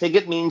 Sure. I think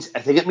it means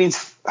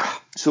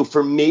So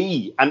for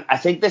me, and I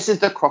think this is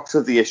the crux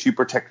of the issue,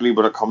 particularly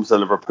when it comes to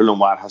Liverpool and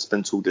why it has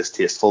been so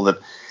distasteful, that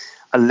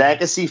a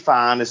legacy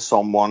fan is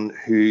someone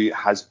who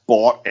has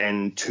bought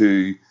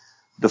into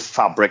the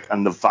fabric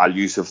and the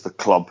values of the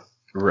club.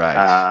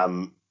 Right.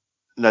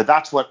 Now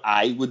that's what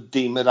I would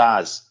deem it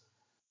as,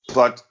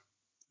 but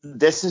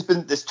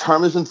this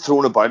term has been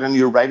thrown about, and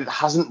you're right, it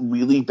hasn't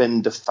really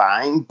been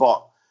defined.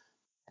 But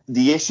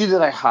the issue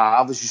that I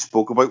have, as you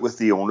spoke about with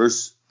the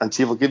owners, and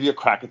Steve, I'll give you a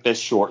crack at this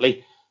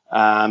shortly,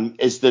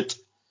 is that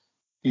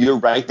you're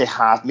right, they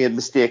have made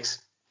mistakes,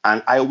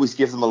 and I always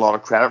give them a lot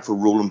of credit for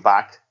rolling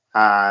back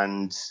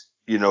and,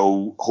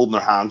 holding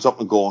their hands up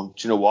and going,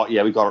 do you know what?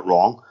 Yeah, we got it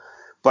wrong.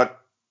 But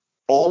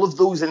all of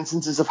those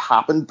instances have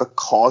happened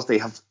because they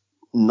have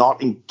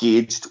not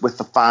engaged with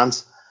the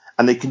fans.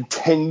 And they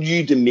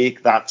continue to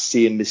make that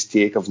same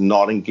mistake of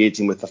not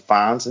engaging with the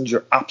fans. And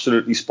you're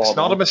absolutely spot on. It's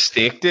not a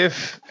mistake,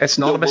 Dave. It's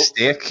not a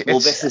mistake. Well,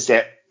 this is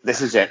it.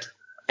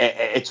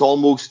 It's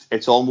almost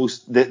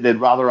they'd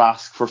rather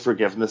ask for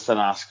forgiveness than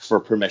ask for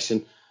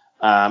permission.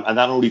 And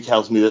that only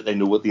tells me that they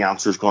know what the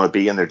answer is going to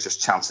be and they're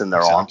just chancing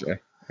their arm.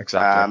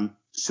 Exactly.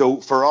 So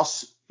for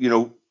us,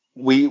 this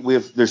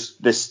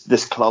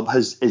club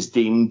is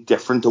deemed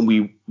different, and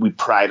we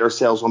pride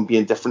ourselves on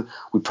being different.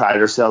 We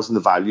pride ourselves on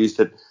the values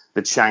that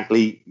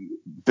Shankly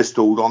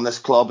bestowed on this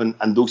club,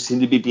 and those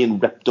seem to be being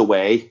ripped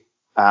away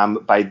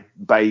by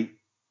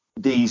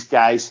these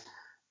guys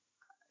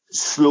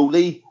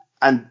slowly,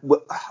 and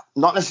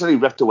not necessarily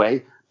ripped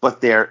away, but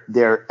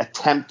they're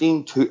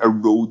attempting to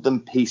erode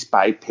them piece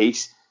by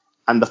piece,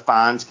 and the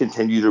fans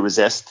continue to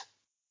resist.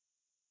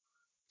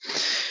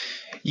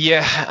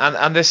 Yeah,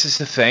 and this is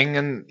the thing,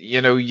 and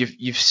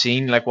you've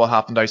seen like what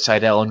happened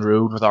outside Ellen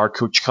Road with our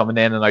coach coming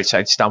in, and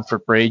outside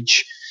Stamford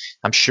Bridge.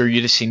 I'm sure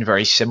you'd have seen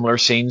very similar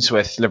scenes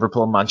with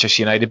Liverpool and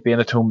Manchester United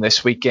being at home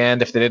this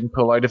weekend if they didn't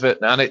pull out of it.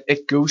 And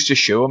it goes to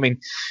show, I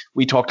mean,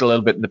 we talked a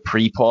little bit in the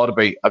pre-pod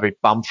about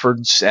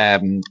Bamford's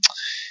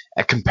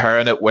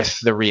comparing it with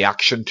the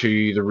reaction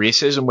to the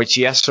racism, which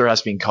yes, there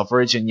has been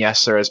coverage and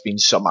yes, there has been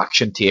some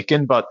action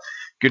taken, but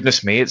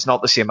goodness me, it's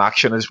not the same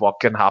action as what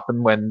can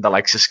happen when the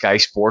likes of Sky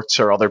Sports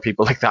or other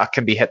people like that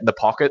can be hit in the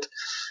pocket.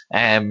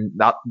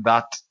 That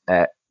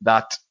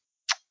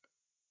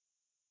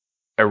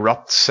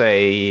erupts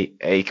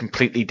a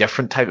completely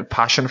different type of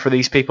passion for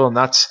these people, and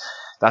that's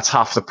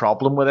half the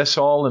problem with this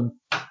all. And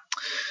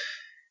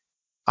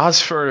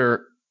as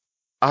for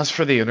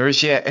the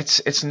owners, yeah,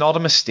 it's not a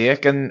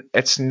mistake, and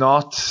it's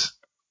not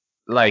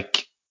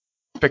like,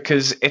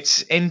 because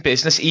it's in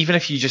business. Even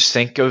if you just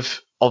think of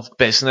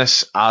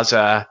business as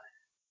a,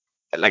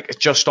 like,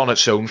 just on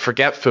its own,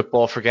 forget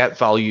football, forget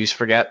values,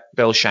 forget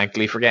Bill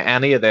Shankly, forget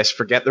any of this,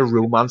 forget the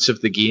romance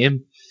of the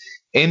game.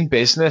 In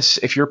business,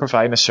 if you're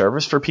providing a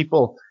service for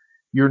people,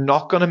 you're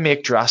not going to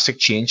make drastic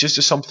changes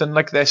to something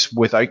like this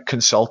without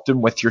consulting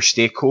with your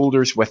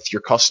stakeholders, with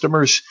your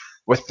customers,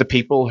 with the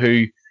people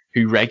who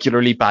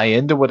regularly buy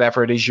into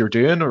whatever it is you're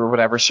doing or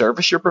whatever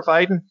service you're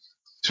providing.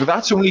 So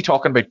that's only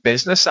talking about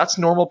business. That's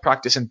normal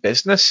practice in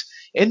business.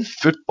 In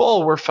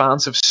football, where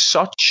fans have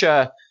such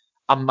a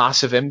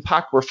massive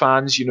impact, where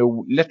fans,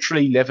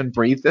 literally live and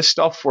breathe this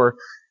stuff, where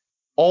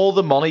all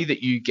the money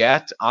that you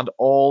get and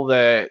all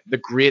the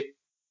great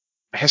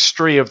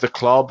history of the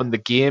club and the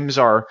games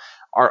are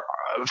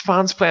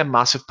fans play a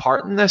massive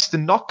part in this. To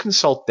not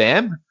consult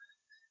them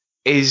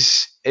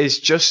is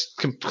just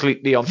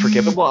completely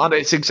unforgivable. And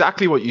it's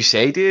exactly what you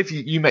say, Dave.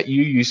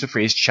 You use the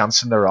phrase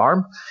chancing their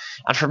arm,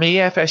 and for me,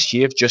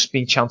 FSG have just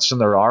been chancing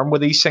their arm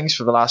with these things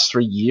for the last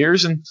 3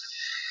 years. And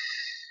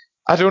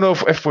I don't know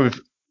if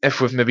we've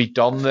maybe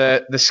done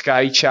the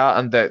Sky chat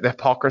and the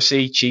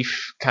hypocrisy.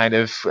 Chief kind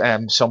of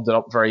summed it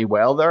up very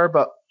well there,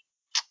 but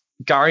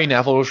Gary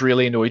Neville has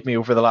really annoyed me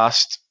over the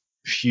last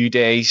few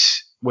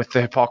days with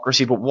the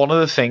hypocrisy. But one of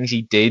the things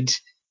he did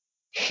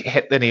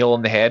hit the nail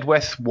on the head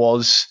with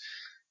was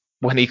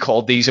when he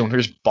called these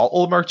owners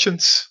bottle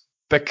merchants,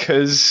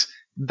 because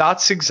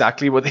that's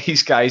exactly what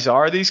these guys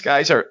are. These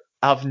guys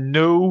have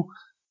no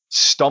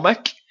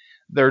stomach.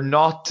 They're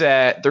not.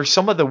 They're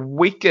some of the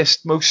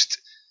weakest,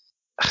 most.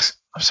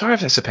 I'm sorry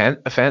if this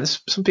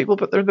offends some people,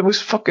 but they're the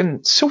most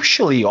fucking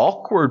socially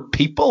awkward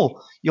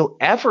people you'll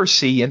ever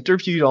see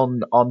interviewed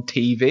on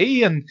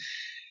TV. And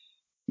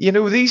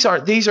these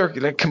are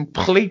like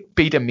complete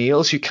beta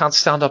males who can't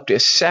stand up to a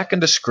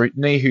second of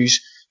scrutiny,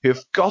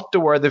 who've got to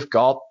where they've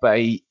got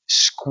by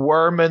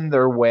squirming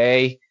their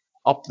way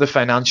up the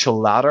financial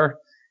ladder,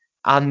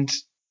 and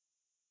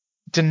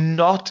to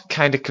not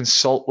kind of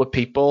consult with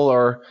people.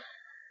 Or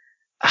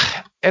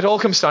it all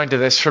comes down to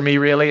this for me,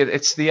 really.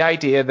 It's the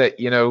idea that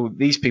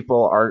these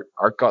people are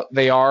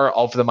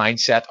of the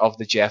mindset of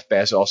the Jeff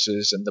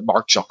Bezoses and the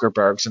Mark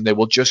Zuckerbergs, and they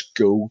will just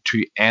go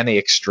to any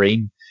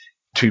extreme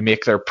to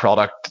make their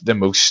product the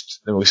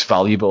most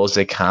valuable as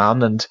they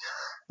can. And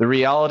the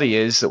reality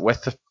is that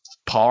with the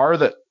power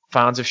that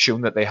fans have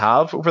shown that they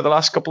have over the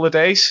last couple of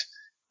days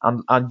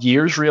and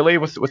years, really,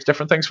 with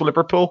different things with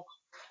Liverpool,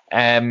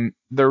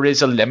 there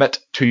is a limit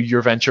to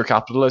your venture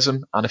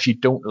capitalism, and if you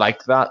don't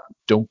like that,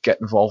 don't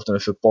get involved in a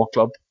football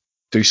club.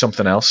 do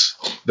something else.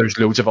 There's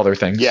loads of other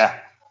things. Yeah,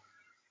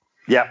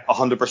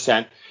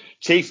 100%.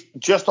 Chief,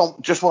 just on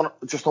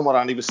what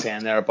Andy was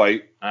saying there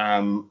about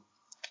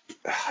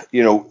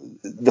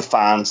the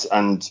fans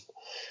and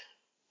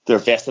their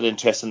vested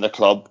interest in the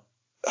club.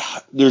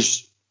 To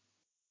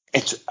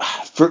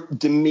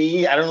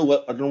me, I don't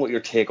know what your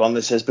take on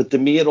this is, but to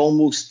me it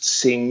almost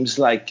seems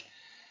like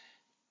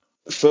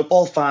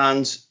football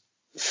fans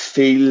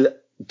feel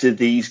to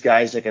these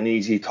guys like an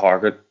easy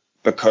target,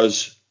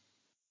 because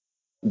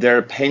their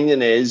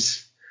opinion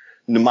is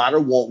no matter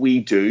what we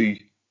do,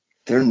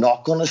 they're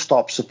not going to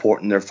stop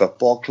supporting their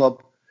football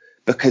club,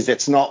 because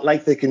it's not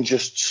like they can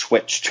just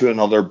switch to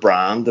another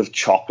brand of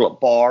chocolate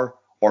bar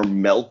or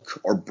milk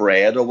or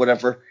bread or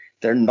whatever.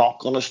 They're not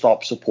going to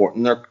stop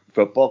supporting their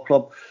football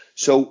club.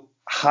 So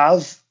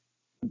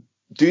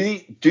do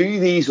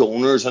these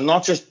owners, and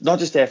not just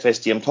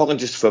FSG, I'm talking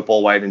just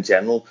football wide in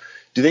general,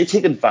 do they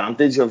take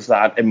advantage of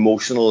that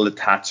emotional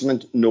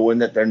attachment, knowing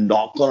that they're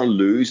not going to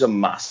lose a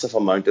massive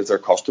amount of their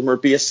customer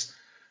base?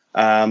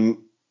 And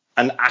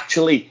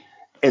actually,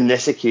 in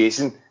this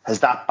occasion, has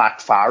that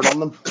backfired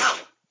on them?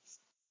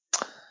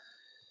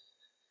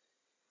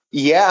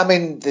 Yeah, I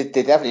mean, they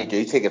definitely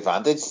do take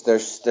advantage.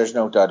 There's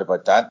no doubt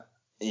about that.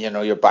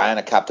 You're buying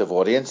a captive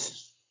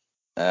audience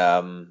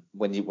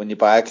when you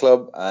buy a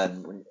club,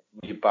 and when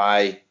you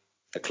buy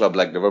a club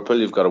like Liverpool,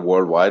 you've got a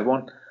worldwide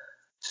one.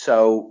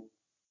 So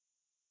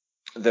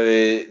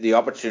the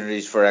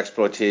opportunities for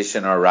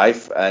exploitation are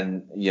rife,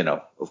 and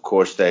of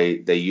course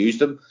they use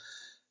them.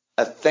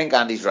 I think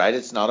Andy's right.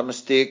 It's not a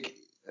mistake.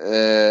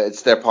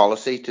 It's their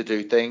policy to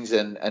do things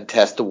and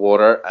test the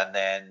water, and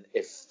then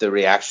if the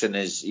reaction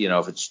is,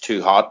 if it's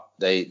too hot,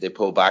 they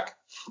pull back.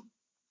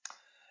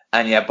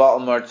 And yeah,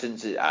 bottle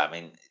merchants, I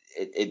mean,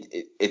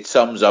 it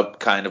sums up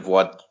kind of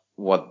what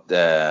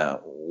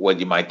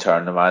you might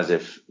term them as,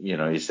 if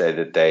you say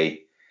that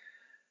they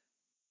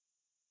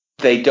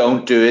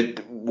don't do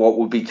it what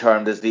would be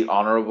termed as the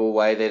honourable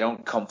way. They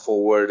don't come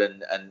forward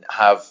and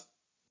have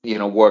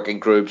working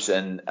groups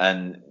and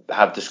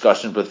have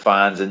discussions with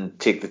fans and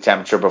take the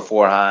temperature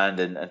beforehand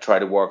and try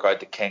to work out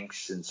the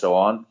kinks and so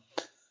on.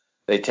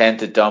 They tend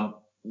to dump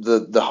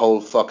the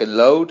whole fucking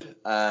load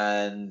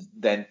and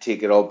then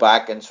take it all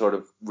back and sort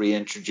of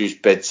reintroduce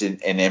bits in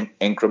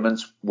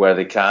increments where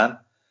they can.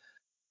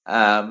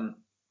 But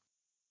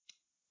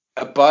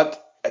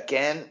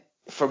again,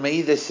 for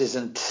me, this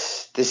isn't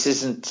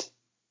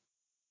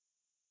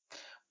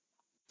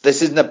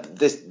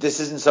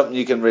something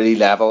you can really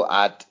level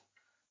at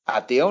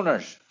the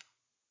owners,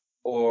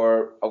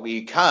 or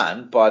you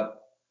can,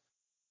 but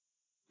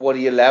what are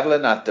you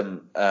leveling at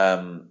them?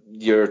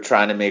 You're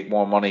trying to make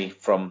more money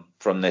from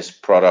this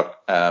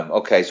product.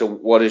 Okay, so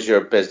what is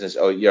your business?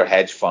 Oh, you're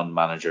hedge fund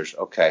managers.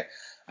 Okay,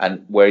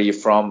 and where are you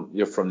from?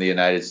 You're from the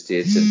United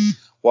States. And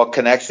what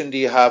connection do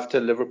you have to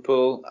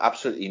Liverpool?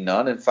 Absolutely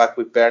none. In fact,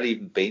 we've barely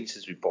even been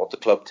since we bought the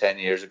club 10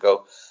 years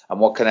ago. And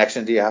what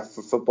connection do you have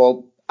for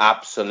football?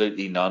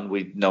 Absolutely none.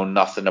 We know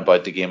nothing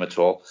about the game at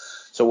all.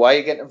 So why are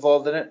you getting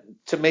involved in it?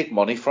 To make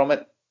money from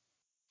it.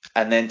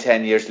 And then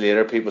 10 years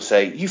later, people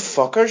say, you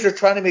fuckers are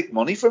trying to make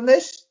money from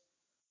this?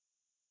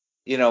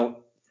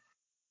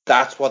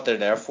 That's what they're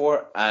there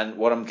for. And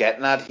what I'm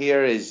getting at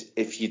here is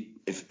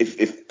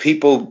if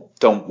people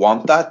don't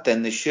want that,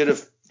 then they should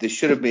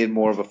have made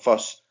more of a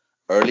fuss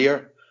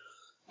earlier.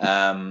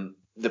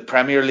 The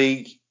Premier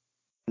League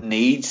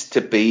needs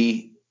to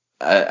be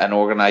an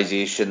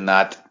organisation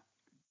that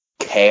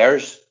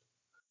cares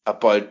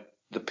about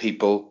the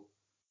people,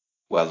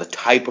 the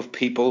type of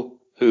people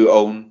who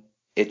own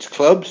its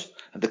clubs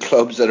and the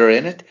clubs that are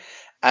in it.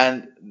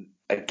 And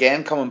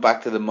again, coming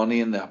back to the money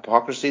and the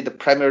hypocrisy, the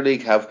Premier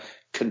League have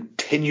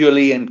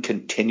continually and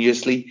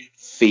continuously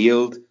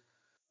failed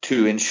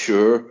to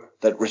ensure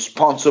that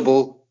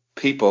responsible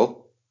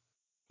people,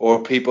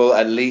 or people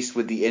at least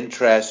with the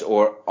interest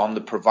or on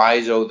the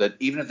proviso that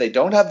even if they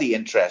don't have the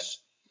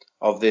interest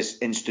of this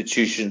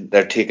institution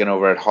they're taking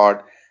over at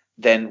heart,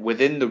 then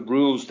within the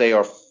rules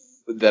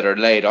that are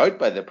laid out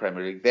by the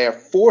Premier League, they are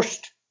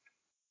forced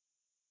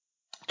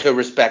to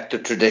respect the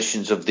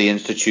traditions of the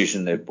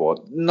institution they've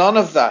bought. None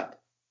of that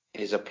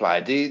is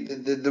applied.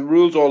 The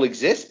rules all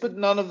exist, but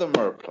none of them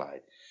are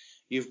applied.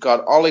 You've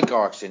got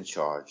oligarchs in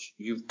charge.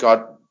 You've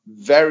got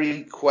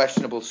very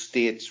questionable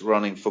states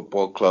running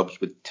football clubs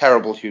with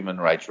terrible human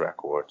rights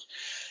records.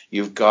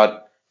 You've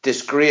got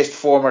disgraced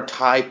former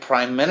Thai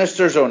prime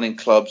ministers owning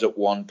clubs at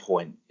one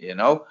point,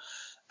 The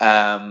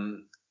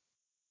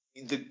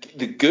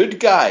good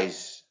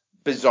guys,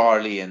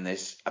 bizarrely in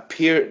this,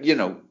 appear,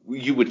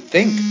 you would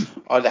think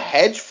are the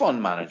hedge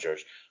fund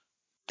managers.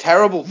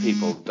 Terrible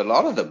people, a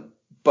lot of them.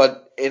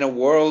 But in a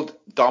world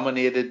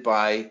dominated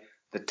by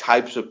the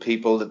types of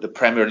people that the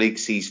Premier League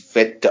sees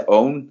fit to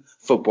own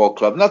football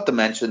club, not to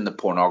mention the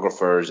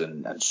pornographers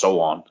and so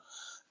on,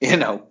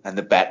 and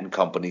the betting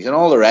companies and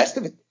all the rest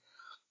of it.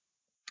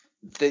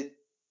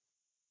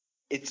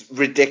 It's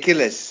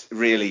ridiculous,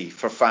 really,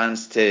 for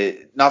fans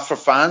to, not for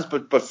fans,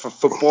 but for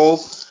football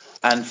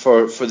and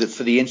for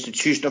the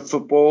institution of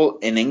football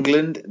in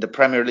England, the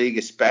Premier League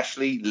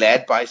especially,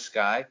 led by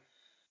Sky,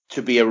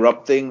 to be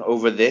erupting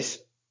over this.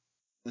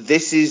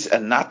 This is a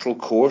natural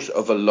course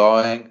of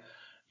allowing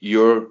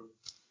your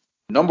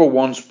number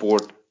one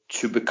sport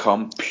to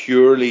become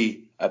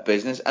purely a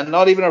business, and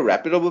not even a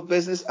reputable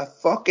business, a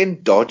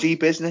fucking dodgy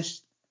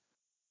business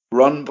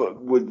run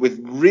with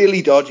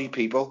really dodgy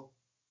people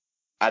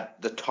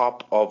at the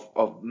top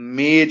of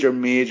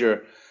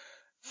major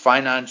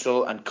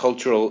financial and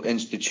cultural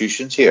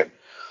institutions here.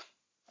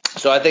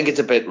 So I think it's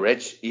a bit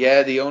rich.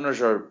 Yeah, the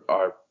owners are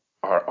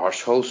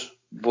arseholes.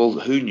 Well,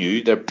 who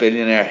knew? They're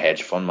billionaire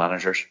hedge fund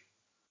managers.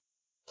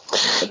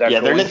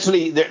 They're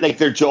literally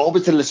their job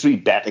is to literally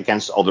bet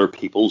against other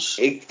people's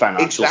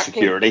financial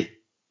security.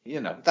 You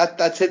know,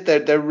 that's it.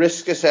 They're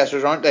risk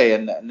assessors, aren't they?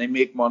 And they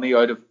make money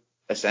out of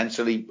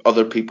essentially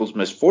other people's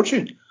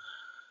misfortune.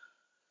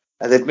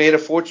 And they've made a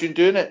fortune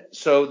doing it.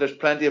 So there's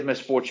plenty of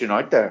misfortune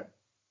out there.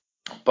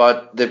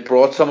 But they've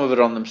brought some of it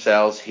on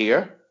themselves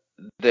here.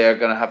 They're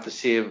going to have to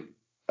save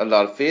a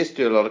lot of face,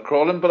 do a lot of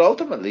crawling, but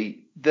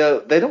ultimately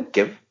they don't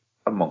give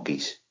a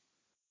monkeys.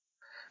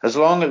 As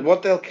long as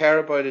what they'll care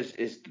about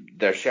is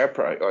their share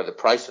price, or the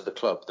price of the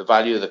club, the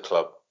value of the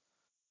club,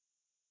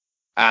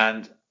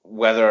 and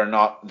whether or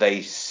not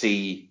they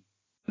see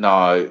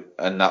now,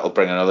 and that will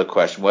bring another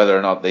question, whether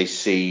or not they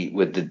see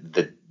with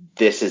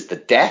this is the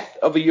death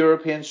of a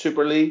European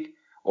Super League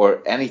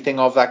or anything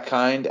of that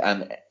kind,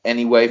 and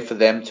any way for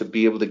them to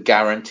be able to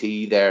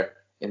guarantee their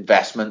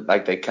investment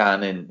like they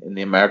can in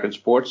the American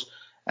sports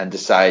and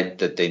decide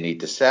that they need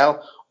to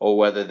sell, or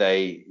whether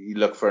they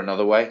look for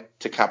another way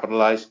to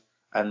capitalize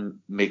and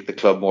make the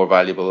club more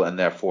valuable and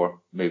therefore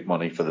move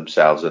money for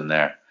themselves and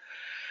their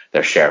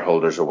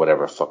shareholders or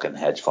whatever fucking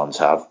hedge funds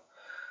have.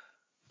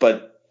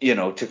 But, you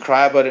know, to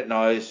cry about it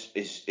now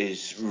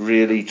is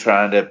really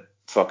trying to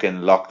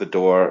fucking lock the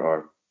door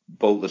or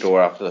lock the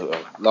door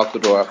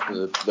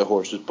after the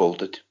horse is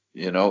bolted.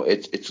 You know,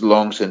 it's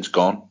long since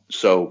gone.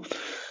 So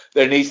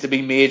there needs to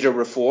be major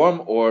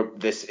reform, or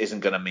this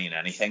isn't going to mean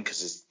anything,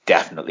 because it's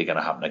definitely going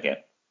to happen again.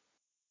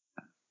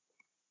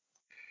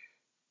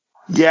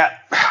 Yeah,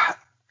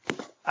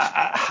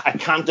 I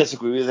can't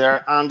disagree with you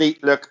there, Andy.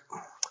 Look,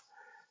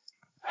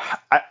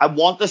 I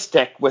want to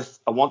stick with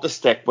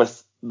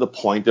the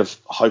point of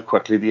how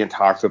quickly the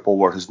entire football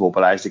world has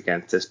mobilised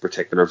against this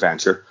particular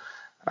venture.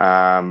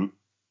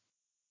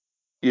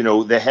 You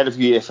know, the head of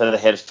UEFA, the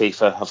head of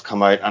FIFA have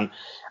come out, and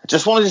I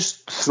just want to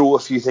throw a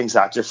few things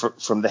at you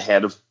from the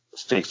head of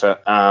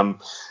FIFA.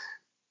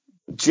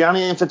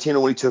 Gianni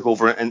Infantino, when he took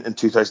over in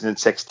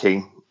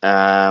 2016,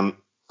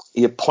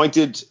 he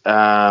appointed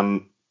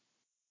a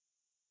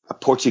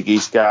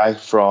Portuguese guy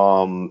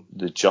from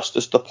the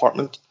Justice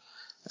Department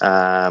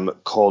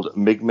called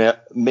Miguel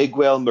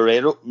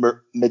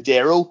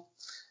Medeiros.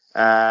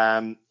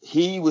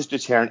 He was to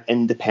chair an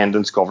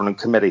independence governing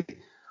committee,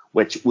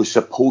 which was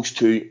supposed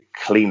to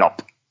clean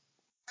up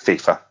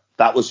FIFA.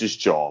 That was his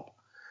job.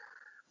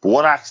 But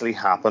what actually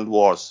happened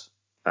was,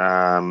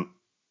 when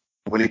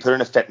he put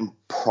in a fit and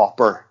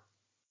proper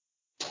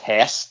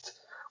test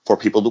for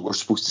people that were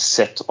supposed to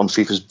sit on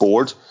FIFA's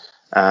board,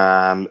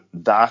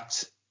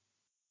 that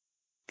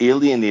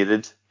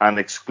alienated and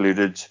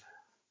excluded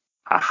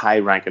a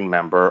high-ranking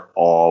member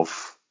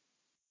of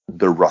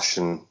the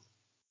Russian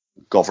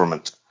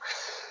government.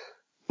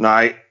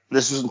 Now,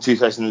 this was in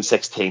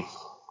 2016.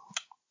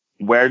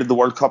 Where did the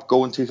World Cup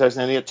go in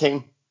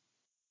 2018?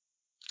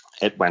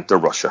 It went to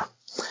Russia.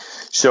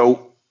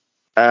 So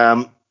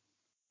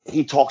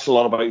he talks a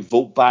lot about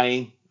vote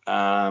buying,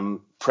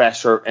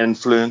 pressure,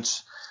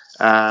 influence.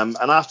 And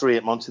after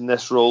 8 months in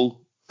this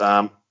role,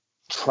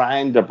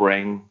 trying to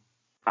bring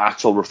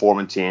actual reform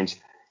and change,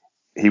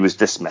 he was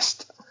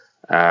dismissed.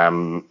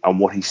 And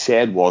what he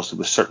said was there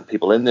were certain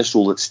people in this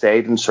role that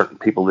stayed and certain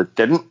people that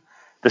didn't.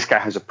 This guy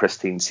has a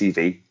pristine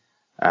CV.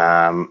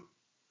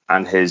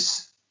 And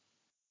his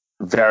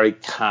very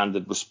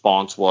candid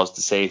response was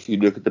to say, if you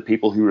look at the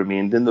people who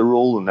remained in the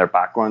role and their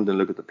background and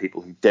look at the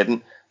people who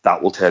didn't,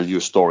 that will tell you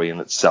a story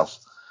in itself.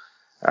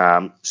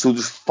 So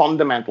there's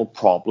fundamental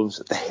problems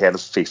at the head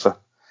of FIFA.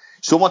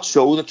 So much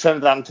so that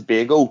Trinidad and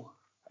Tobago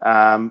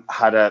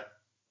had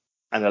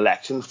an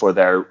election for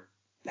their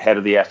head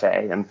of the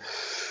FA, and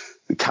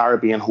the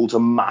Caribbean holds a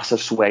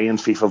massive sway in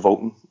FIFA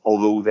voting,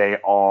 although they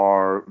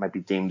might be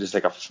deemed as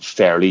like a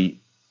fairly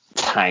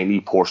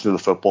tiny portion of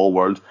the football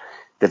world.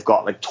 They've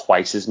got like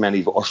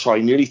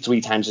nearly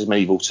 3 times as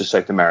many votes as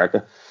South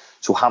America.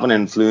 So having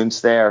influence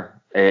there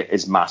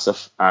is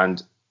massive.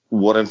 And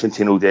what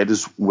Infantino did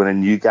is, when a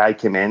new guy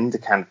came in to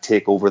kind of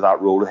take over that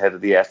role ahead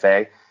of the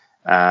FA,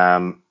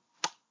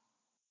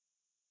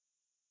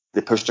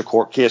 they pushed a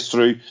court case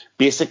through,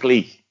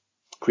 basically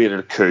created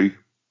a coup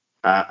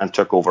and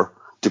took over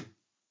to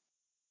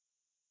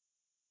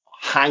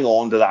hang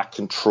on to that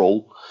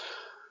control.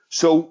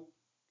 So,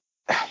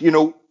 you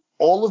know,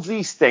 all of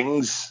these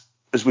things,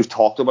 as we've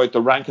talked about, the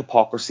rank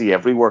hypocrisy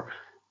everywhere,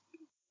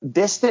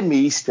 this to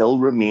me still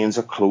remains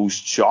a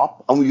closed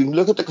shop. And when you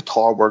look at the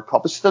Qatar World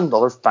Cup, it's just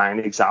another fine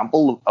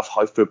example of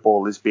how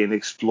football is being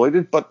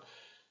exploited. But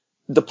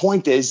the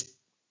point is,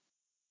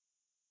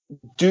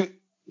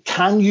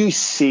 can you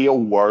see a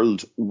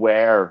world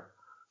where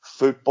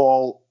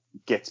football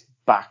gets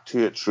back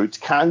to its roots?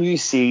 Can you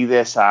see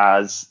this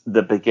as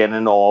the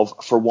beginning of,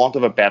 for want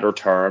of a better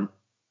term,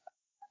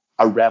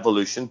 a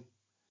revolution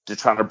to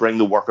trying to bring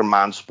the working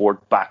man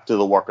sport back to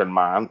the working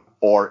man?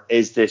 Or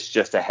is this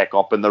just a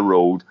hiccup in the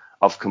road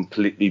of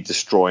completely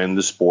destroying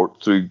the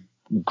sport through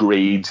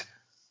greed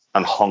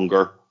and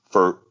hunger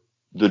for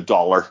the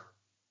dollar?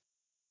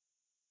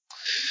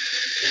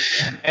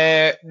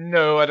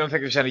 No, I don't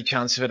think there's any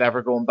chance of it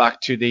ever going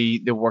back to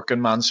the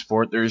working man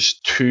sport. There's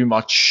too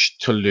much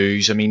to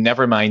lose. I mean,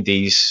 never mind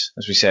these,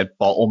 as we said,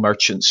 bottle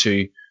merchants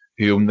who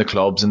own the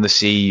clubs and the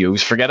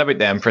CEOs. Forget about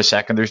them for a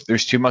second.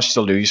 There's too much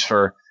to lose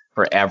for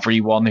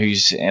everyone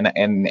who's in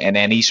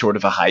any sort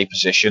of a high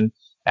position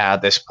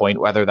at this point,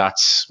 whether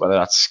that's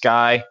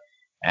Sky,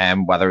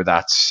 whether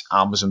that's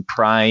Amazon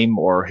Prime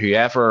or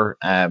whoever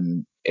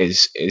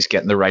is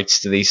getting the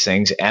rights to these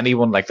things.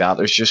 Anyone like that,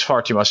 there's just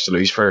far too much to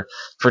lose for.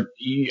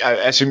 I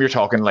assume you're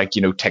talking like,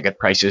 ticket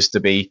prices to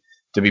be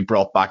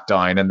brought back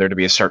down, and there to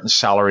be a certain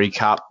salary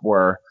cap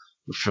where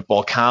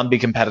football can be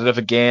competitive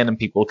again, and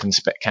people can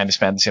kind of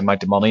spend the same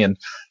amount of money. And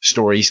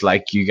stories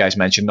like you guys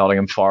mentioned,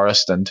 Nottingham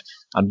Forest and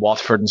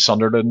Watford and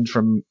Sunderland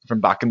from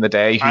back in the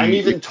day. I'm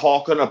even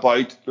talking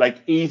about like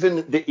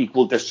even the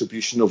equal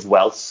distribution of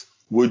wealth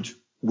would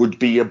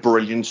be a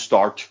brilliant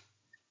start.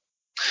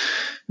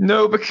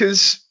 No,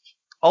 because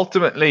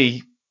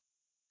ultimately,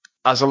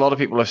 as a lot of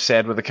people have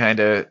said with the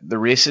kind of the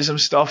racism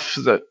stuff,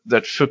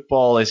 that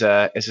football is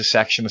a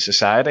section of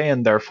society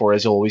and therefore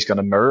is always going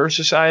to mirror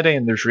society,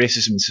 and there's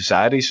racism in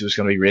society, so there's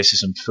going to be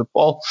racism in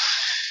football.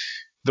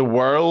 The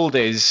world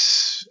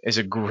is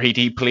a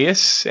greedy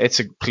place. It's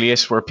a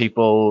place where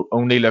people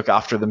only look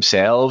after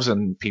themselves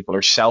and people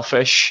are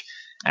selfish,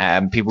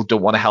 and people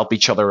don't want to help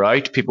each other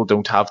out. People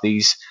don't have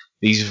these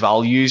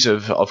values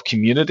of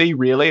community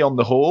really on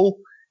the whole.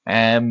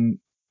 And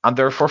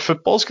therefore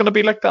football's going to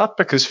be like that,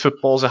 because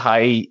football's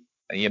it's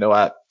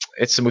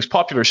the most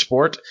popular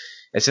sport.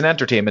 It's an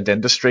entertainment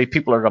industry.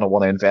 People are going to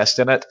want to invest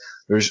in it.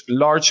 There's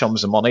large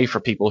sums of money for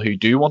people who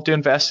do want to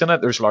invest in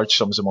it. There's large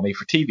sums of money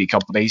for TV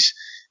companies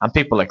and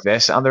people like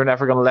this, and they're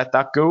never going to let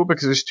that go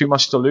because there's too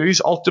much to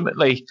lose.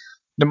 Ultimately,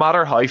 no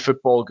matter how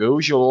football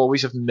goes, you'll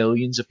always have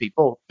millions of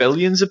people,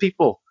 billions of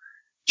people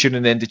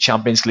tuning into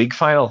Champions League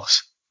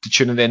finals,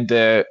 tuning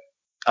into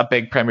a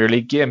big Premier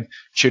League game,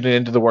 tuning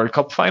into the World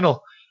Cup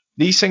final.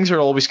 These things are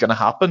always going to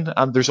happen,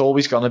 and there's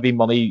always going to be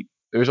money.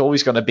 There's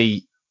always going to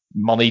be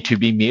money to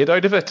be made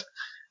out of it.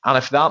 And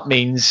if that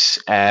means,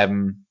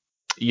 cutting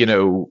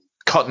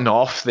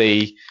off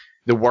the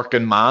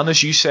working man,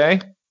 as you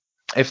say,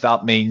 if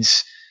that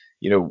means,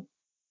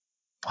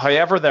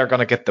 however they're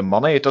going to get the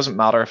money, it doesn't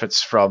matter if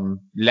it's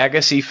from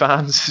legacy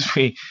fans, as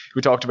we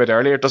talked about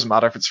earlier. It doesn't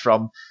matter if it's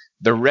from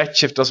the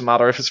rich. It doesn't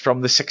matter if it's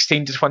from the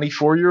 16 to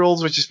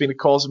 24-year-olds, which has been a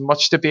cause of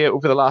much debate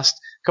over the last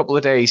couple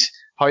of days.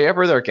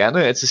 However they're getting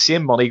it, it's the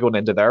same money going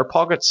into their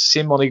pockets,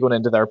 same money going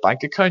into their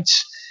bank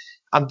accounts.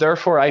 And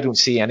therefore, I don't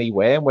see any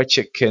way in which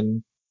it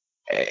can,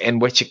 come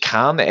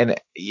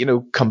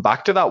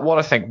back to that. What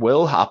I think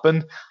will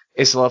happen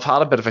is they'll have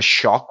had a bit of a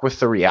shock with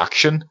the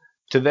reaction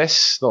to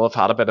this. They'll have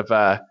had a bit of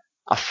a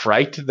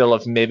fright. It'll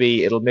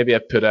maybe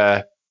have put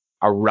a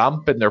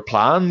ramp in their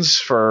plans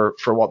for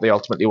what they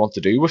ultimately want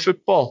to do with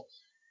football.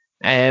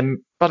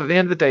 But at the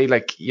end of the day,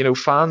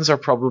 fans are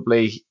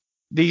probably,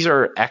 these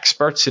are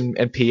experts in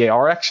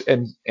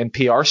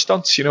PR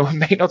stunts. It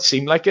may not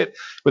seem like it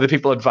with the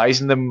people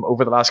advising them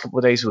over the last couple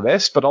of days with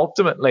this, but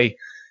ultimately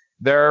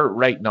they're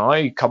right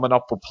now coming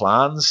up with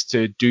plans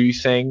to do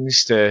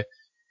things to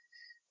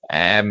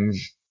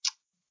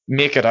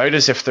make it out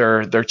as if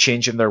they're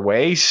changing their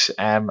ways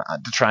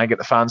to try and get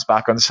the fans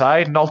back on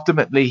side. And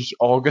ultimately,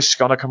 August's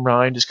going to come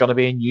round. It's going to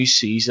be a new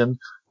season.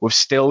 We've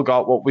still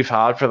got what we've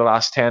had for the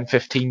last 10,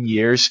 15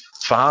 years.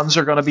 Fans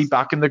are going to be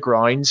back in the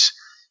grounds,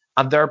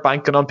 and they're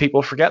banking on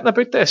people forgetting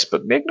about this.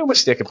 But make no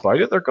mistake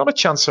about it, they're going to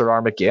chance their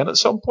arm again at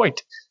some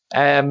point.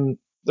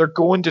 They're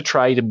going to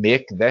try to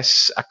make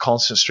this a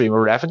constant stream of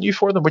revenue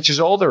for them, which is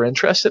all they're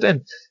interested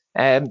in.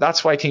 And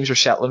that's why teams are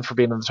settling for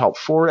being in the top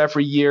four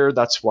every year.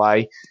 That's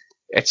why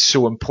it's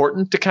so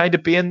important to kind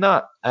of be in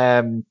that.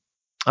 And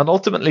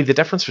ultimately, the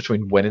difference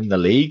between winning the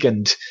league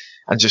and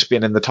just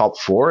being in the top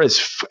four is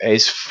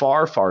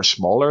far, far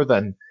smaller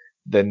than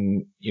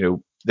the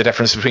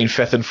difference between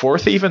fifth and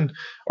fourth, even,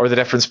 or the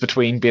difference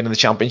between being in the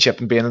championship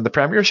and being in the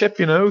Premiership.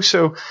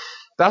 So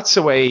that's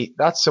the way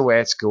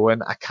it's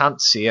going. I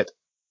can't see it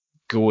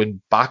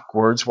going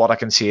backwards. What I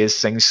can see is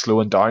things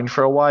slowing down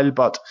for a while.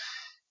 But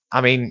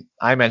I mean,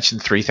 I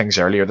mentioned three things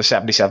earlier: the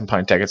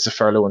 £77 tickets, the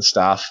furlough and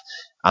staff,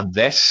 and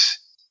this.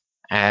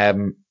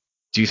 Do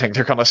you think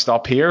they're going to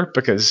stop here?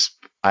 Because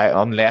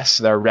unless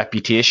their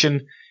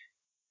reputation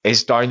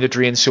is down the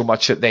drain so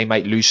much that they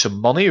might lose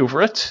some money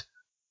over it,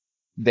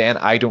 then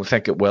I don't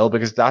think it will,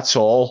 because that's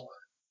all.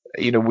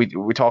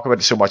 We talk about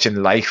it so much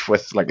in life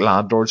with like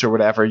landlords or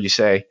whatever. You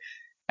say,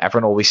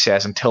 everyone always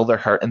says until they're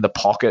hurt in the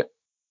pocket,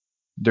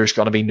 there's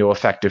going to be no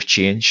effective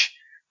change.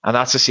 And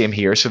that's the same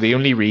here. So the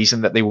only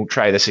reason that they won't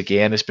try this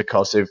again is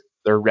because of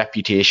their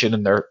reputation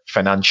and their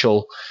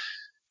financial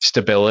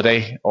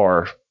stability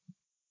or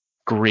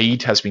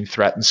greed has been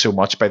threatened so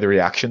much by the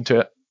reaction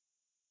to it.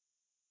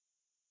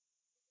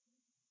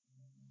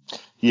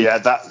 Yeah,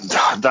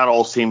 that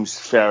all seems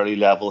fairly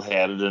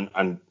level-headed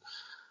and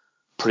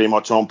pretty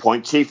much on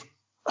point. Chief,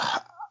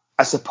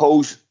 I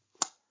suppose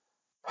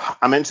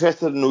I'm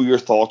interested to know your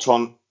thoughts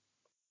on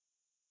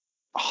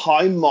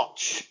how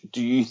much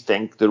do you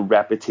think the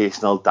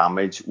reputational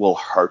damage will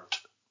hurt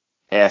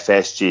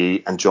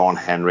FSG and John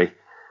Henry,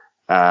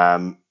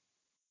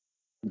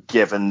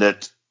 given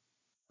that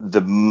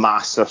the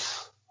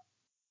massive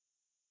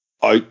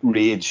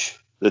outrage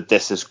that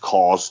this has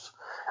caused.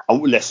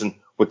 And listen,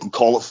 we can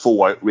call it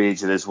full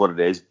outrage, it is what it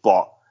is,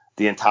 but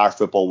the entire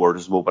football world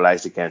is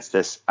mobilised against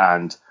this.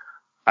 And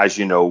as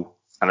you know,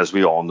 and as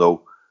we all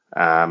know,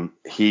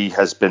 he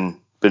has been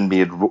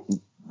made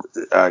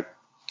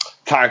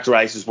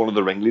characterised as one of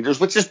the ringleaders,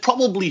 which is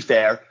probably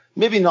fair.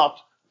 Maybe not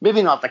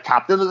the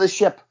captain of the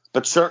ship,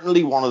 but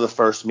certainly one of the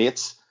first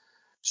mates.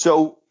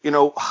 So,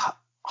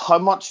 how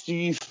much do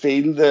you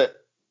feel that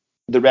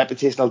the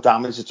reputational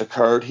damage that's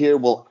occurred here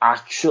will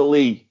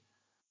actually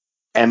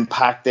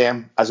impact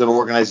them as an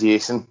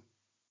organisation?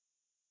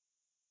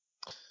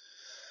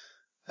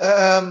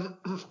 As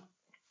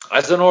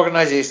an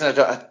organisation,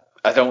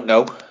 I don't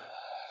know.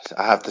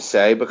 I have to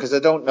say, because I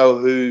don't know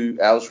who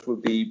else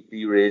would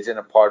be raging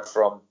apart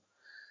from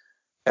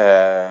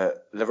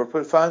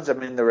Liverpool fans. I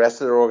mean, the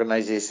rest of their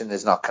organisation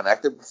is not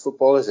connected with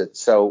football, is it?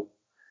 So,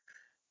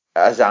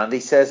 as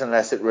Andy says,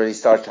 unless it really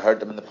starts to hurt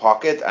them in the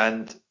pocket,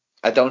 and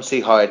I don't see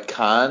how it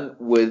can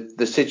with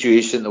the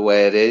situation the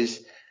way it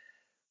is.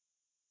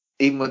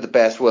 Even with the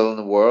best will in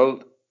the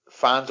world,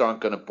 fans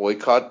aren't going to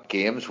boycott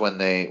games when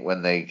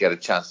they get a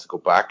chance to go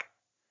back.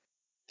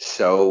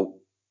 So,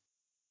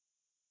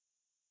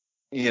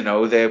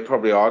 they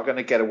probably are going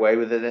to get away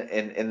with it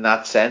in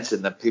that sense,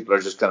 and that people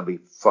are just going to be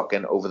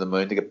fucking over the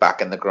moon to get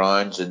back in the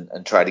grounds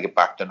and try to get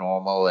back to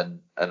normal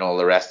and all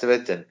the rest of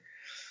it. And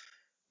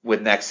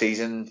with next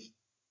season,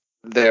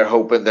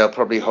 they'll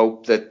probably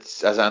hope that,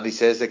 as Andy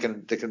says,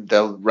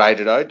 they'll ride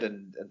it out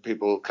and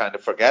people kind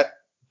of forget.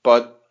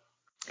 But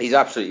he's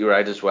absolutely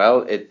right as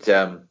well. It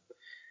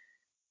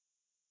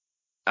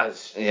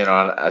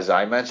as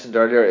I mentioned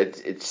earlier,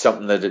 it's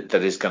something that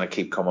is going to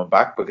keep coming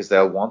back because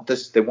they'll want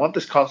this. They want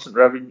this constant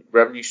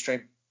revenue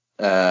stream.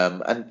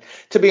 And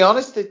to be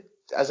honest,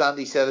 as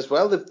Andy said as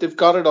well, they've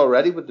got it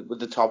already with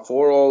the top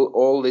four.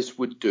 All this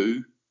would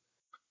do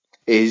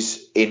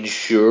is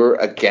ensure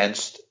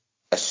against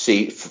a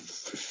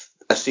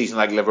season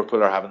like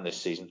Liverpool are having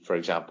this season, for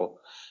example.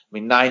 I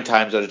mean, 9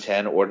 times out of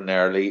 10,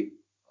 ordinarily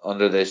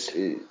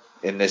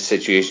in this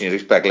situation, you'd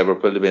expect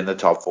Liverpool to be in the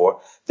top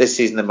 4. This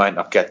season, they might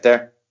not get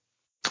there.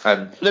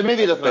 And they're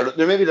maybe looking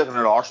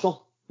at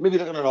Arsenal. Maybe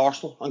looking at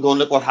Arsenal and going,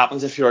 look what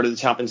happens if you're out of the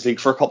Champions League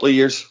for a couple of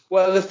years.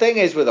 Well, the thing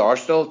is with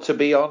Arsenal, to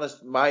be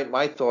honest,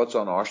 my thoughts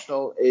on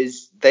Arsenal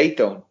is they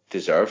don't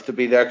deserve to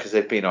be there because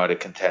they've been out of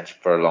contention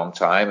for a long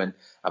time.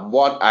 And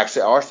what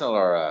actually Arsenal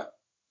are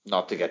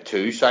not to get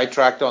too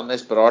sidetracked on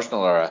this, but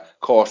Arsenal are a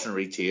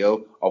cautionary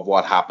tale of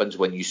what happens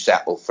when you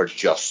settle for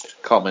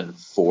just coming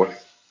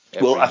fourth.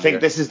 Well, I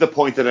think this is the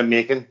point that I'm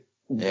making.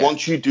 Yeah.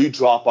 Once you do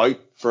drop out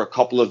for a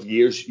couple of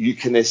years, you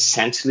can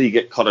essentially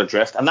get cut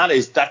adrift, and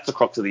that's the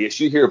crux of the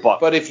issue here.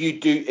 But if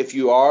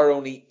you are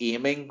only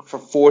aiming for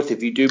fourth,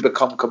 if you do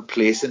become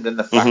complacent in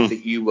the fact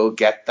that you will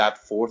get that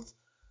fourth,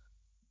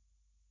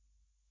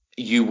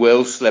 you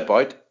will slip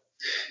out.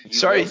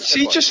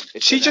 Just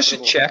a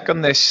check on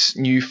this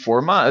new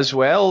format as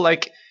well.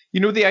 Like,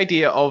 the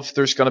idea of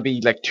there's going to be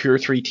like 2 or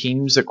 3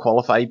 teams that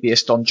qualify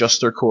based on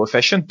just their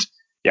coefficient.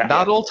 Yeah.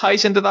 That all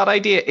ties into that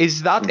idea.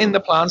 Is that in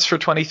the plans for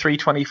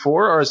 23-24,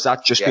 or is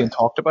that just being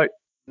talked about?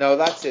 No,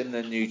 that's in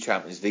the new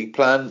Champions League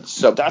plan.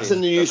 That's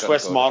in the new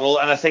Swiss model,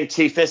 and I think,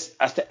 Chief,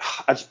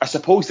 I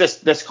suppose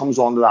this comes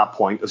on to that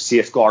point of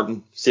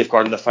safeguarding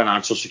the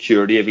financial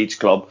security of each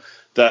club.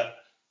 That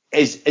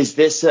is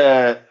this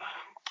a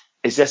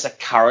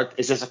carrot?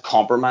 Is this a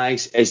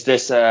compromise? Is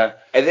this a?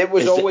 And it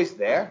was always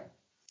there.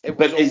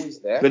 But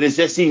is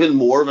this even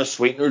more of a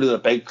sweetener to the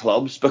big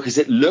clubs? Because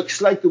it looks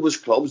like there was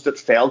clubs that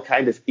fell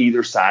kind of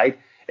either side.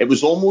 It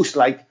was almost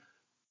like,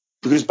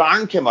 because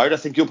Bayern came out, I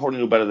think you'll probably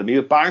know better than me,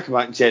 but Bayern came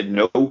out and said,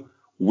 no,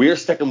 we're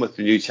sticking with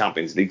the new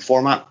Champions League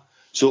format.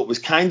 So it was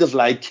kind of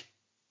like,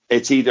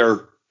 it's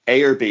either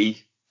A or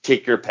B,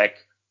 take your pick.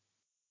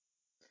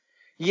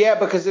 Yeah,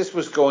 because this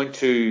was going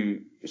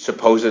to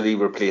supposedly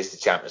replace the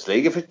Champions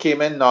League if it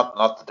came in,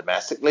 not the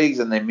domestic leagues,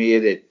 and they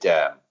made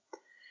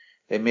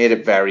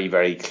it very,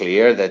 very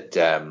clear that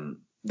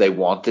they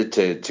wanted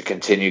to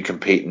continue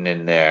competing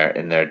in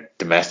their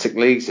domestic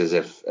leagues as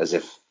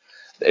if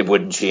it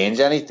wouldn't change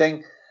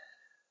anything.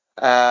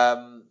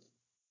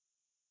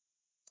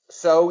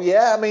 So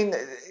yeah, I mean,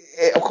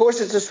 of course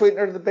it's a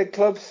sweetener to the big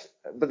clubs,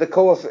 but the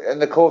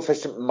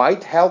coefficient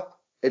might help.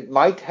 It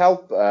might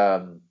help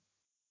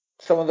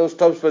some of those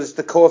clubs, but it's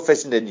the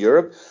coefficient in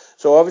Europe.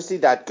 So obviously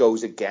that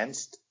goes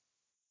against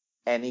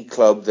any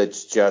club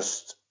that's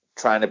just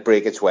trying to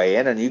break its way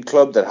in, a new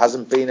club that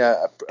hasn't been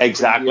a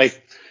exactly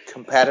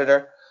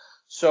competitor.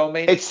 So, I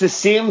mean, it's the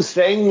same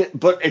thing,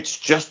 but it's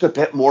just a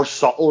bit more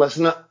subtle,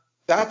 isn't it?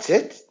 That's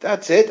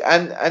it.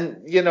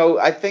 And you know,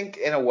 I think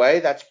in a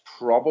way that's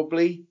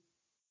probably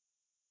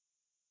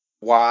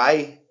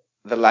why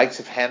the likes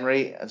of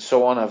Henry and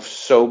so on have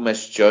so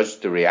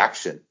misjudged the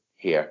reaction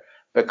here,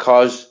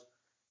 because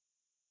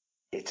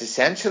it's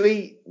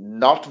essentially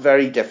not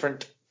very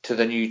different to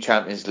the new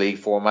Champions League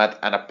format.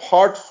 And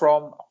apart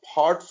from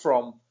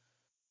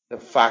the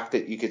fact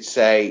that you could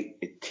say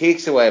it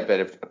takes away a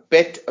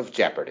bit of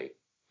jeopardy,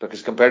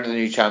 because compared to the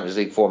new Champions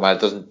League format, it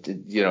doesn't,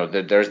 you know,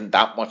 there isn't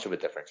that much of a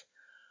difference.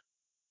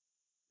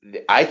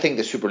 I think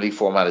the Super League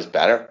format is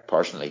better,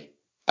 personally,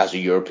 as a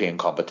European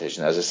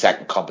competition, as a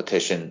second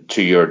competition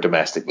to your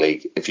domestic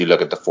league, if you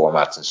look at the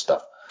formats and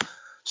stuff.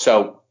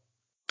 So,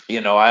 you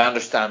know, I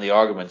understand the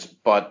arguments,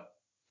 but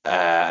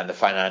and the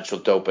financial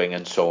doping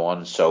and so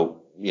on.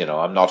 So, you know,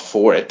 I'm not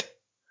for it.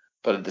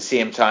 But at the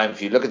same time,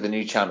 if you look at the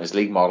new Champions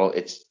League model,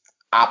 it's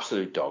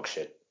absolute dog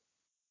shit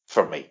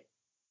for me.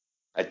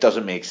 It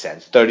doesn't make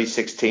sense.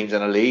 36 teams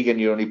in a league and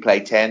you only play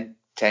 10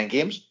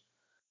 games.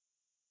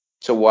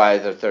 So why are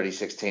there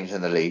 36 teams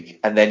in the league?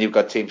 And then you've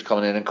got teams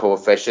coming in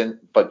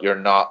coefficient, but you're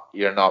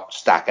not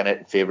stacking it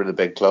in favour of the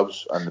big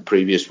clubs and the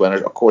previous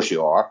winners. Of course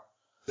you are.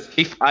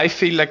 I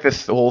feel like the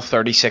whole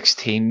 36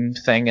 team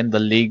thing in the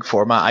league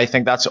format, I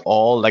think that's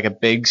all like a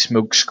big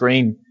smoke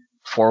screen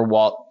for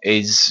what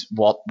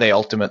they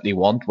ultimately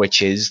want,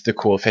 which is the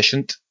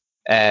coefficient.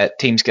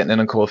 Teams getting in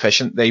on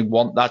coefficient. They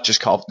want that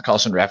just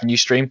constant revenue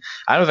stream.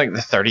 I don't think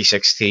the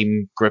 36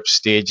 team group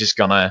stage is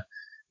going to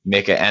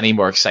make it any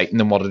more exciting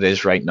than what it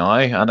is right now.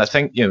 And I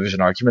think, you know, there's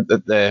an argument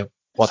that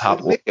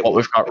what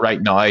we've got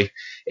right now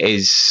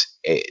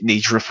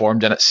needs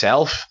reformed in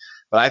itself.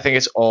 But I think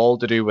it's all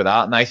to do with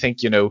that. And I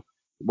think, you know,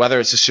 whether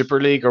it's a Super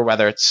League or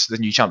whether it's the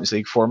new Champions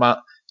League format,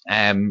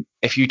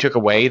 if you took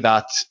away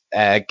that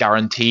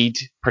guaranteed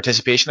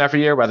participation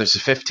every year, whether it's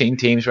 15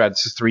 teams, whether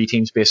it's 3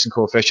 teams based on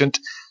coefficient,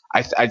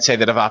 I'd say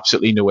they'd have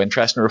absolutely no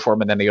interest in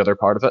reforming any other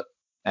part of it.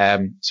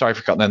 Sorry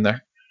for cutting in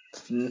there.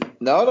 No,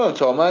 not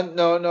at all, man.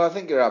 No, I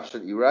think you're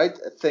absolutely right.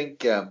 I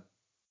think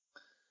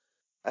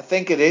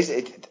it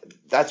is.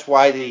 That's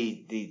why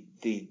the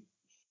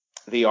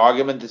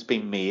argument that's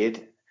been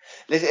made.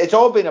 It's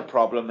all been a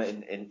problem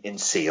in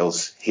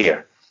sales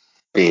here,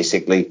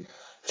 basically.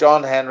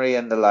 John Henry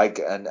and the like,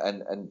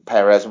 and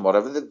Perez and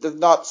whatever, they've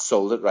not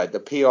sold it right.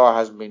 The PR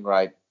hasn't been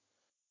right,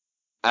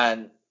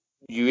 and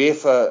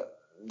UEFA,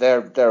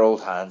 they're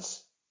old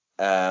hands.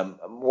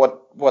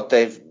 What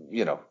they've,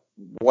 you know,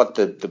 what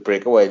the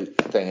breakaway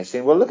thing is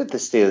saying. Well, look at the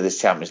state of this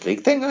Champions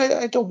League thing.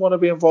 I don't want to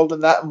be involved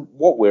in that. And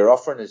what we're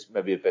offering is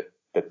maybe a bit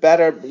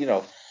better. You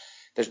know,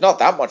 there's not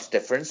that much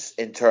difference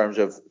in terms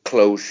of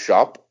closed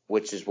shop,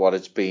 which is what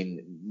it's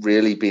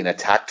really been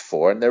attacked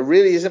for. And there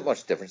really isn't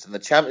much difference. And the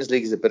Champions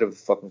League is a bit of a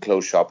fucking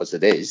closed shop as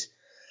it is.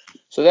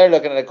 So they're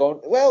looking at it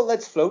going, well,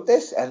 let's float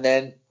this. And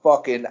then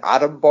fucking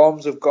atom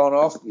bombs have gone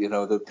off. You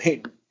know, there've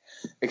been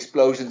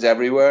explosions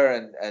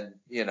everywhere, and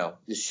you know,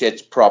 the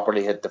shit's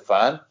properly hit the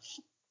fan.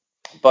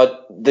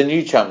 But the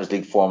new Champions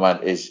League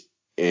format is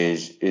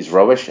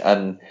rubbish,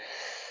 and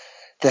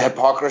the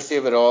hypocrisy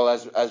of it all,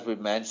 as we've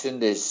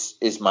mentioned,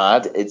 is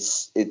mad.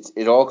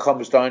 It all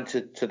comes down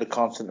to the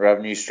constant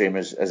revenue stream,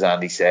 as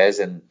Andy says,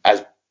 and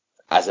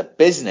as a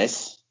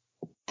business,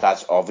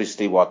 that's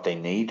obviously what they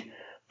need.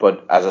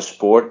 But as a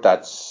sport,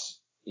 that's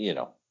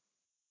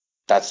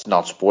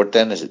not sport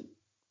then, is it?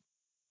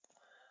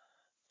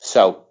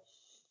 So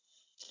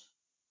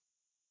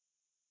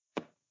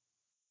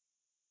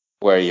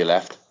where are you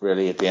left,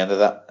 really, at the end of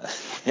that?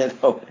 You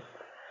know.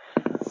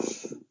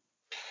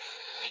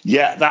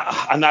 Yeah,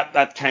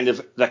 that kind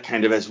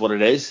of is what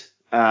it is.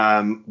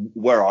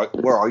 Where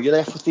are you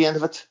left at the end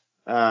of it?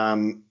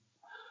 I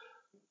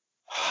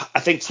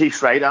think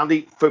Chief's right,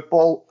 Andy.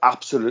 Football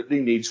absolutely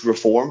needs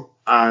reform,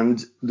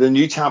 and the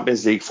new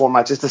Champions League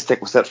format, just to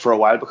stick with it for a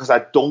while, because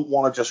I don't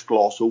want to just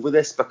gloss over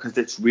this, because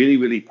it's really,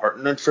 really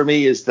pertinent for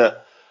me, is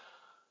that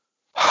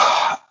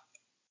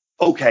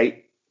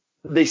okay,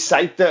 they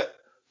cite that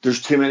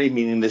there's too many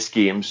meaningless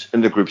games in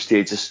the group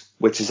stages,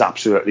 which is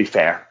absolutely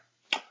fair.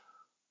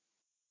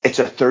 It's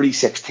a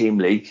 36-team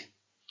league.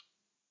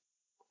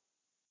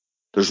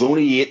 There's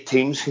only 8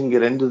 teams can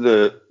get into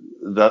the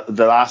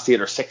last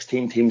 8 or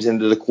 16 teams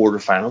into the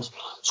quarterfinals.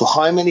 So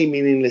how many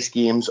meaningless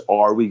games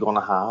are we going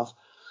to have?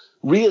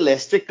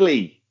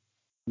 Realistically,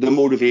 the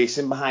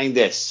motivation behind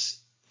this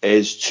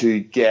is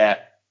to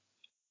get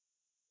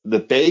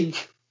the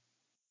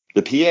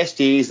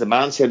PSGs, the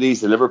Man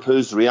Cities, the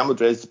Liverpools, the Real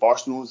Madrids, the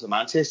Barcelonas, the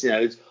Manchester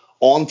Uniteds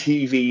on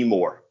TV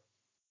more.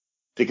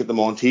 To get them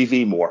on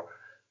TV more.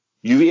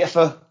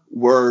 UEFA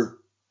were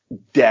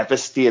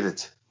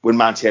devastated when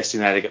Manchester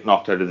United got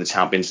knocked out of the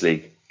Champions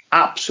League.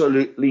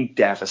 Absolutely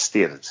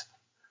devastated.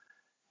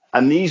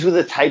 And these were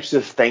the types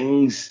of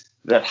things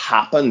that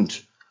happened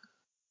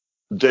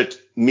that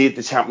made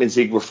the Champions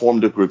League reform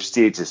the group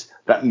stages,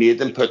 that made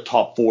them put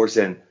top 4s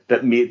in,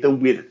 that made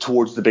them weight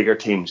towards the bigger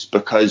teams,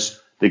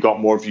 because they got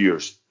more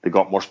viewers, they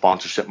got more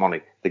sponsorship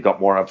money, they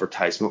got more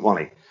advertisement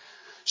money.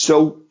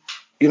 So,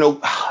 you know,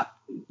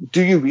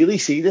 do you really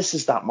see this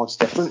as that much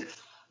different?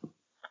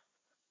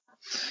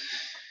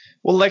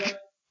 Well, like,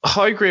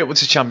 how great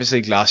was the Champions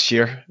League last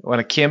year when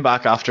it came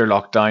back after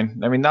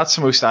lockdown? I mean, that's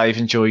the most I've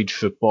enjoyed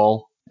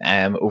football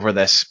over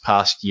this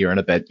past year and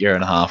a bit, year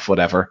and a half,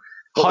 whatever.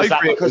 But how was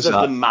that great because was of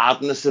that? the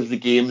madness of the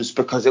games?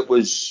 Because it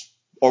was,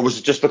 or was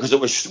it just because it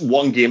was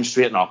one game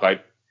straight knockout?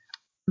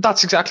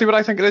 That's exactly what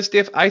I think it is,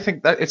 Dave. I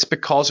think that it's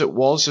because it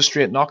was a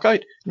straight knockout.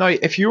 Now,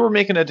 if you were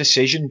making a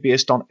decision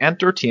based on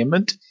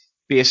entertainment,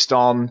 based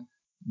on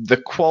the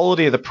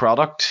quality of the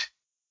product,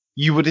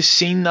 you would have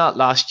seen that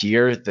last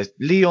year. The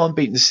Lyon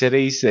beating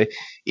Cities, the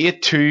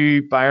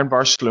 8-2 Bayern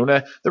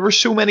Barcelona. There were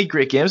so many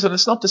great games, and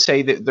it's not to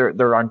say that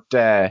there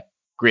aren't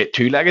great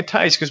two-legged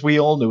ties, because we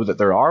all know that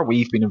there are.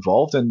 We've been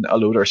involved in a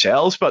load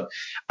ourselves, but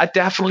I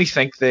definitely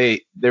think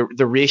the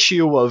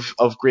ratio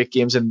of great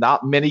games in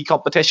that mini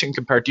competition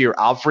compared to your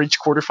average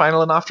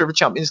quarterfinal and after the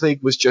Champions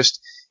League was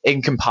just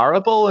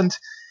incomparable. And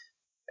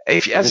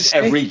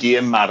every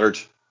game mattered.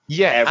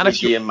 Yeah, every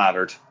game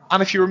mattered.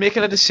 And if you were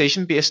making a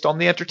decision based on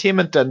the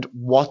entertainment and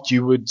what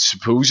you would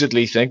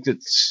supposedly think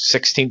that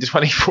 16 to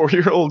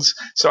 24-year-olds,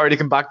 sorry to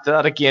come back to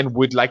that again,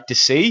 would like to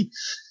see,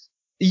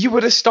 you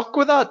would have stuck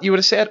with that. You would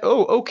have said,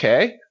 oh,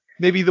 okay,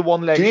 maybe the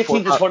one leg. Do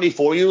 18 to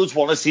 24-years-olds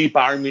want to see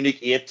Bayern Munich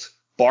 8,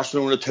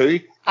 Barcelona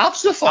 2?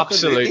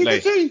 Absolutely. They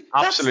do.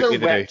 That's their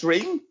wet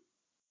dream.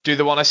 Do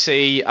they want to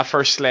see a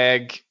first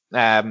leg?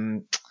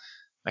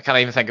 I can't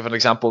even think of an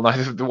example now.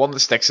 The one that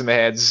sticks in the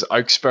head is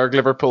Augsburg,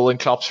 Liverpool in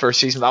Klopp's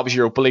first season. That was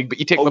Europa League, but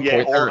you take my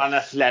point. Or an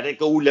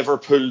Atletico,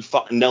 Liverpool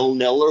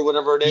 0-0 or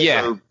whatever it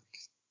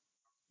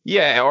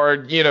is. Or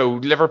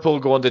Liverpool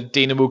going to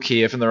Dinamo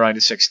Kiev in the round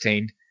of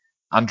 16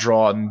 and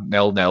drawing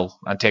 0-0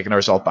 and taking a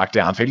result back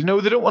to Anfield. No,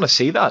 they don't want to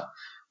see that.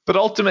 But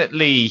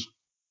ultimately,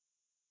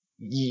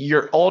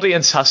 your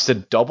audience has to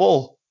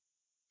double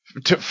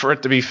for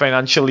it to be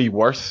financially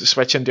worth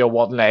switching to a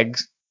one-leg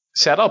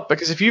setup.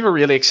 Because if you have a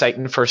really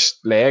exciting first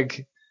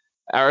leg,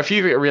 or if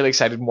you have a really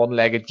exciting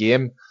one-legged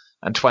game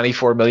and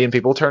 24 million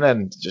people turn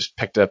in, just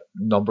picked a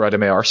number out of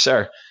my arse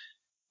there,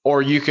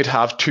 or you could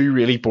have two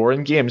really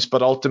boring games,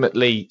 but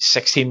ultimately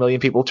 16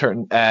 million people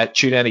tune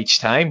in each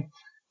time.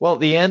 Well, at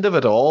the end of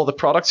it all, the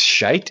product's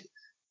shite,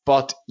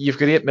 but you've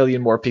got 8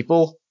 million more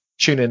people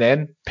tuning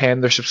in, paying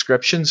their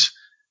subscriptions,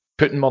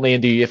 putting money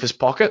into UEFA's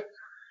pocket.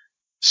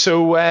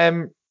 So,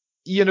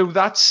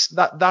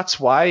 that's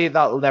why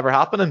that'll never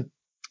happen. And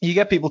you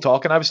get people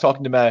talking. I was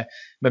talking to my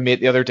mate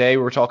the other day.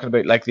 We were talking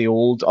about like the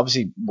old,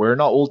 obviously we're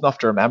not old enough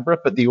to remember it,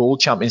 but the old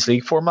Champions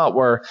League format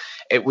where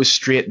it was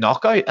straight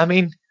knockout. I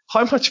mean,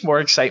 how much more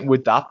exciting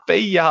would that be?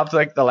 You have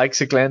like the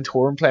likes of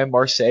Glentoran playing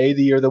Marseille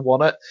the year they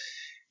won it.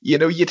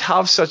 You'd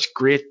have such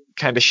great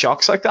kind of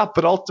shocks like that,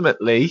 but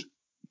ultimately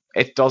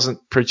it doesn't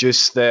have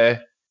the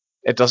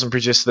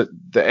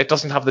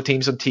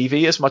teams on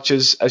TV as much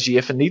as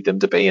UEFA need them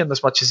to be, and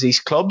as much as these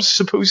clubs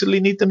supposedly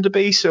need them to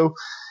be. So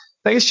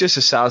I think it's just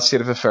a sad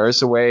state of affairs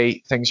the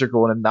way things are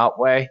going in that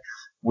way.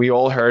 We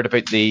all heard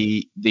about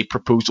the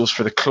proposals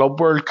for the Club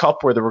World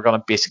Cup, where they were going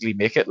to basically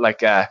make it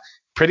like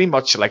pretty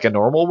much like a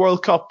normal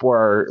World Cup,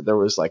 where there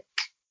was like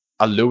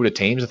a load of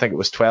teams. I think it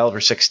was 12 or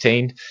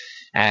 16.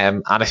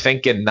 And I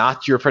think in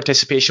that your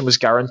participation was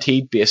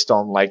guaranteed based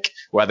on like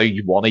whether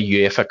you won a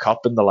UEFA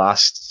Cup in the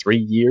last 3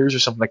 years or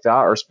something like that,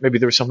 or maybe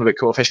there was something about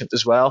coefficient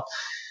as well.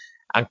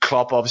 And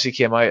Klopp obviously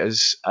came out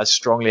as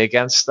strongly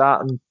against that.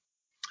 And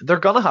they're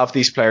going to have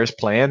these players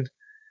playing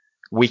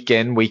week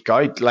in, week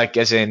out, like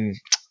as in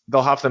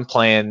they'll have them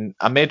playing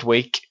a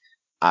midweek,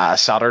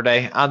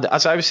 Saturday. And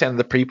as I was saying in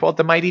the pre-pod,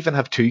 they might even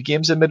have 2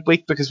 games in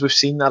midweek, because we've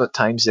seen that at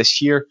times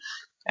this year.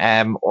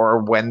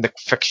 Or when the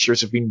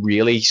fixtures have been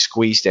really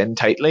squeezed in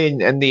tightly.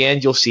 And in the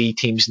end, you'll see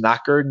teams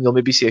knackered, and you'll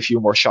maybe see a few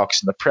more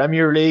shocks in the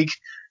Premier League,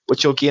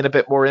 which will gain a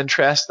bit more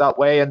interest that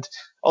way. And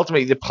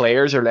ultimately, the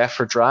players are left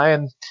for dry.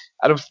 And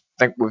I don't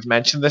think we've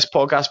mentioned this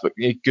podcast, but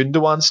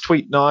Gundogan's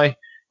tweet now,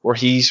 where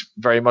he's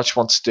very much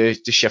wants to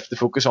shift the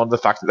focus on the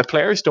fact that the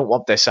players don't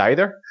want this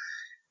either.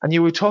 And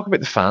you would talk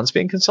about the fans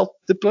being consulted.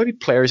 The bloody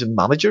players and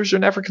managers are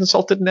never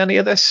consulted in any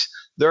of this.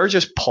 They're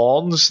just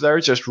pawns. They're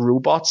just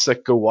robots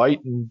that go out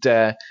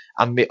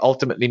and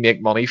ultimately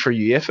make money for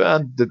UEFA.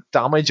 And the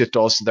damage it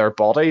does to their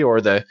body,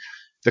 or the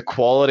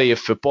quality of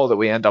football that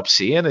we end up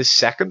seeing, is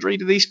secondary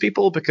to these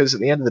people, because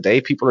at the end of the day,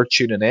 people are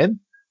tuning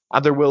in,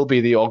 and there will be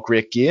the odd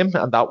great game,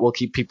 and that will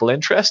keep people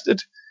interested.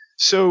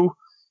 So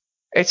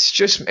it's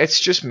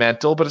just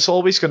mental, but it's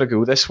always going to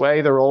go this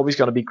way. They're always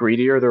going to be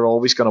greedier. They're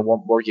always going to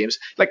want more games.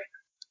 Like,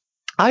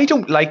 I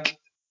don't like,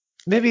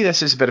 maybe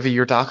this is a bit of a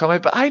year dark on me,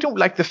 but I don't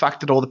like the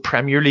fact that all the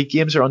Premier League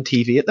games are on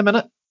TV at the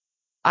minute.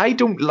 I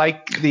don't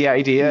like the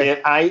idea.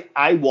 Mate,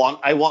 I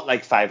want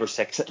like 5 or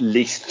 6 at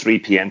least 3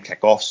 p.m.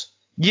 kickoffs.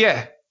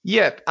 Yeah.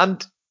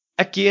 And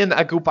again,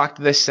 I go back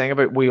to this thing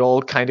about we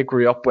all kind of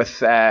grew up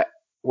with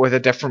a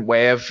different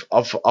way of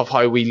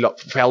how we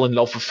fell in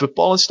love with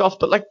football and stuff.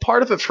 But like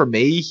part of it for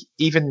me,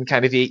 even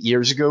kind of 8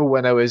 years ago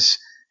when I was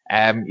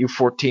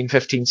 14,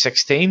 15,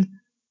 16,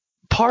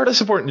 part of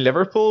supporting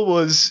Liverpool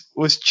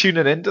was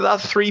tuning into that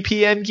 3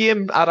 p.m.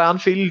 game at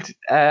Anfield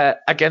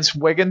against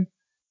Wigan,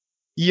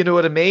 You know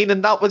what I mean?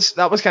 And that was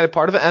kind of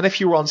part of it. And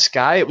if you were on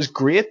Sky, it was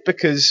great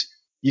because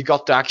you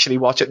got to actually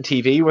watch it on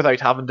TV without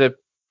having to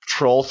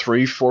trawl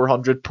through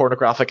 400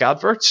 pornographic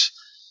adverts.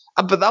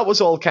 But that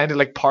was all kind of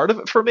like part of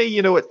it for me.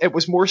 You know, it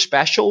was more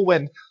special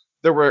when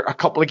there were a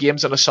couple of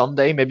games on a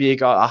Sunday. Maybe you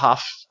got a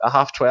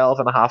half 12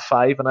 and a half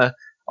 5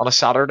 on a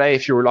Saturday.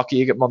 If you were lucky,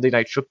 you get Monday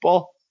Night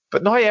Football.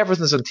 But now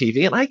everything's on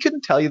TV, and I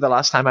couldn't tell you the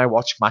last time I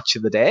watched Match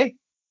of the Day.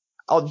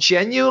 Oh,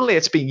 genuinely,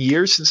 it's been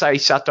years since I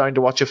sat down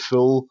to watch a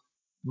full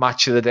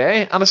Match of the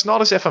Day, and it's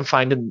not as if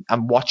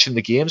I'm watching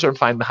the games or I'm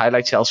finding the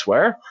highlights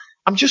elsewhere.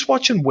 I'm just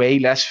watching way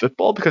less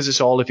football because it's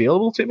all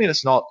available to me, and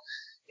it's not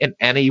in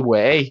any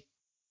way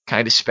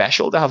kind of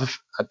special to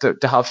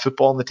have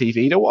football on the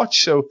TV to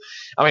watch. So,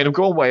 I mean, I'm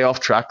going way off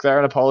track there,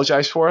 and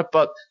apologise for it,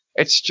 but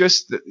it's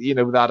just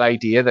that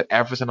idea that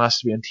everything has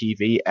to be on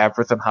TV,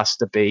 everything has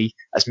to be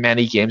as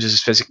many games as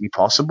is physically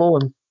possible,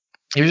 and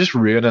you're just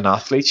ruining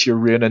athletes. You're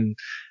ruining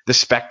the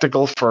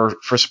spectacle for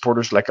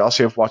supporters like us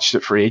who have watched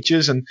it for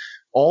ages, and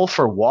all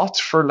for what?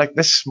 For like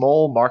this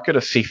small market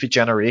of FIFA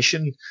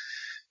generation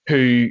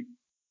who,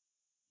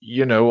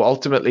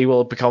 ultimately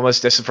will become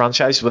as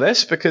disenfranchised with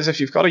this, because if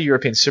you've got a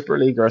European Super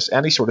League or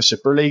any sort of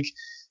Super League,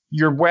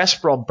 your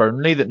West Brom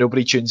Burnley that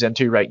nobody tunes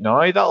into right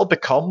now, that'll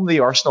become the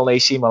Arsenal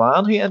AC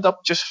Milan who end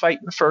up just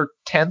fighting for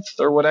 10th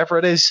or whatever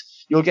it is.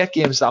 You'll get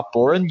games that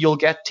boring. You'll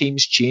get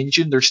teams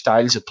changing their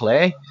styles of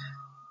play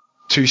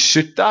to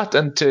suit that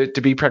and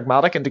to be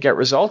pragmatic and to get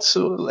results.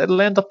 So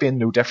it'll end up being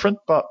no different.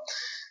 But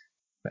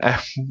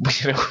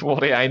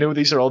what do I know?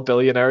 These are all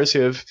billionaires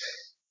who have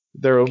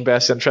their own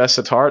best interests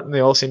at heart, and they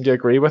all seem to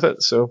agree with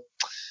it. So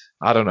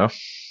I don't know.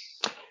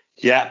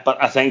 Yeah,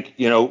 but I think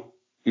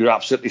you're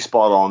absolutely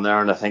spot on there,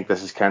 and I think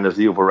this is kind of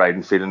the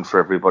overriding feeling for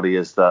everybody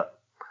is that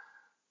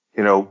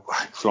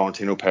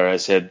Florentino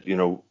Perez said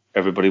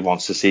everybody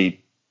wants to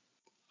see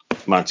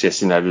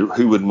Manchester United.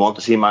 Who wouldn't want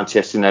to see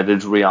Manchester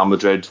United, Real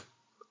Madrid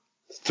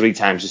 3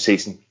 times a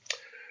season?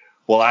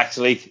 Well,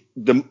 actually,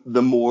 the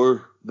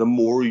more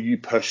you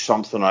push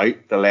something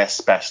out, the less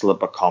special it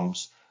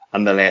becomes,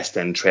 and the less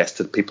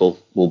interested people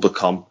will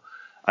become.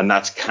 And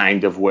that's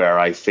kind of where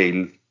I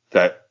feel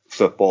that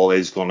football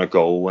is going to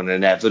go, and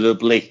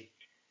inevitably,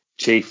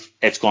 Chief,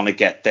 it's going to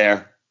get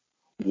there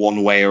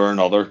one way or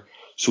another.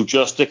 So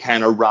just to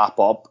kind of wrap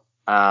up,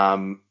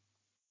 do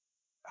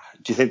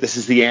you think this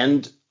is the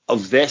end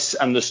of this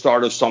and the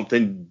start of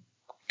something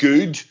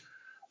good?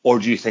 Or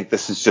do you think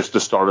this is just the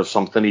start of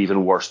something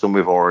even worse than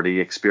we've already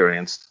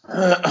experienced?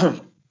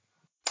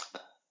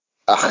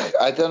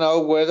 I don't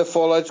know where the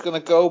fallout's going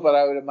to go, but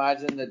I would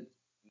imagine that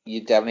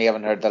you definitely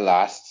haven't heard the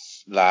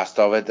last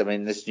of it. I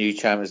mean, this new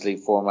Champions League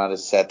format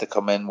is set to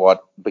come in,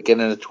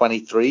 beginning of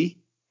 23?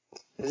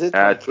 Is it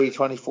 23,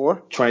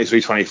 24?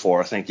 23,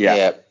 24, I think, yeah.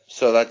 Yeah,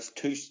 so that's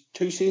two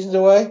seasons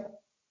away?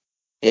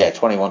 Yeah,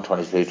 21,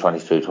 22,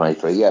 23,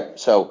 23, yeah.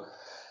 So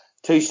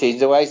 2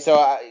 seasons away. So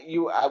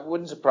I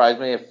wouldn't surprise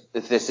me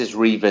if this is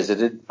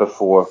revisited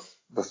before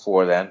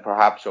then,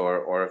 perhaps,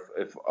 or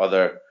if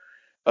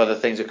other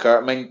things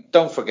occur. I mean,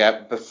 don't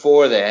forget,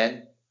 before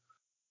then,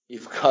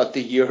 you've got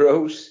the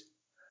Euros,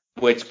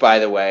 which, by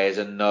the way, is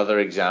another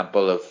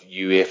example of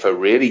UEFA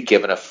really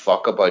giving a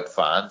fuck about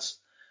fans,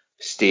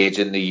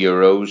 staging the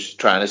Euros,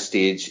 trying to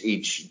stage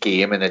each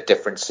game in a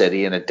different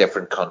city in a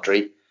different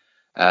country.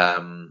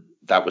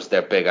 That was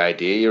their big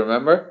idea, you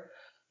remember?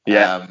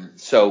 Yeah.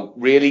 So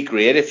really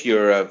great if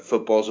you're a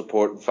football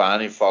supporting fan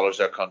who follows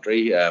their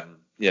country,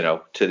 to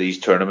these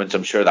tournaments.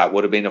 I'm sure that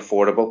would have been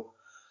affordable.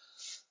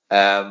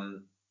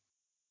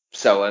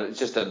 So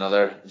just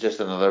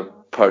another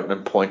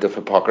pertinent point of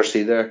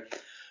hypocrisy there.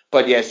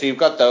 But yeah, so you've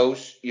got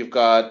those. You've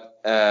got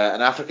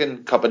an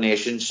African Cup of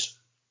Nations.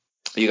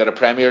 You've got a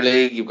Premier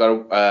League. You've got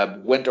a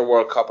Winter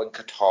World Cup in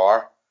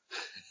Qatar.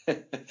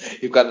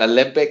 You've got an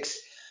Olympics.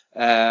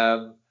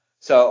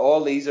 So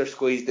all these are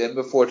squeezed in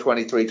before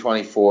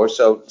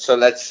 23-24. So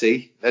let's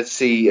see. Let's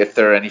see if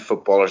there are any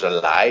footballers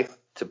alive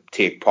to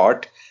take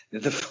part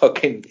in the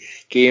fucking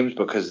games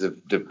because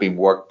they've been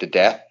worked to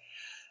death.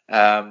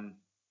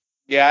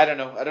 Yeah, I don't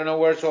know. I don't know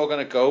where it's all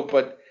going to go.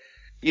 But,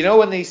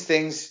 when these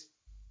things,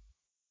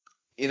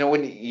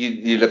 when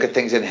you look at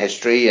things in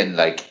history and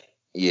like,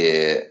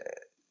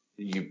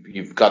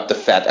 you've got the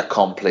fait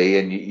accompli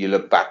and you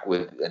look back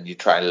and you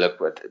try and look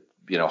at,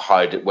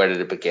 where did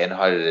it begin?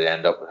 How did it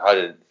end up? How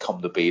did it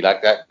come to be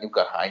like that? You've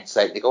got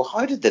hindsight. You go,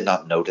 how did they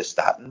not notice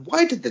that? And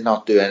why did they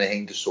not do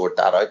anything to sort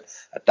that out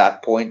at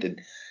that point?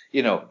 And,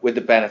 with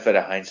the benefit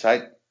of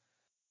hindsight.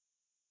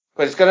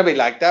 But it's going to be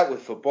like that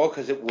with football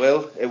because it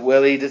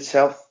will eat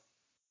itself.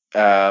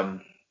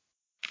 And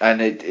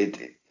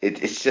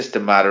it's just a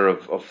matter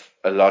of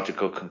a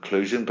logical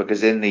conclusion,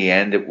 because in the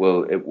end it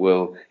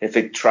will, if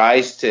it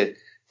tries to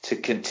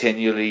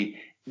continually,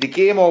 the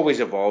game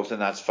always evolves,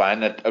 and that's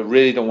fine. I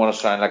really don't want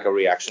to sound like a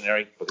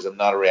reactionary, because I'm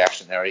not a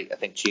reactionary. I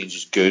think change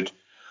is good,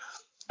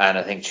 and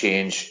I think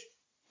change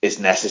is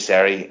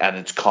necessary, and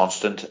it's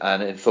constant.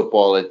 And in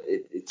football,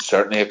 it's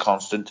certainly a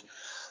constant.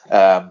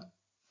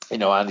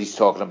 Andy's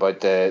talking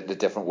about the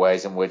different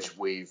ways in which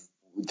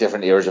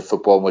different eras of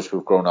football in which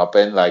we've grown up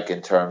in, like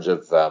in terms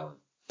of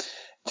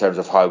in terms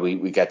of how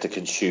we get to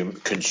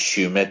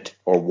consume it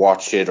or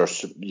watch it or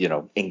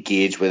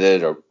engage with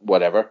it or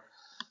whatever.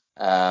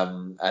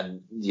 And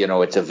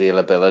its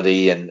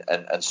availability and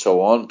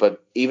so on.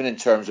 But even in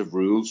terms of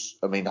rules,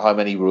 I mean, how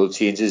many rule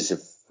changes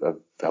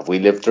have we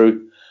lived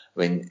through? I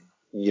mean,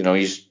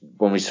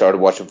 when we started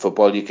watching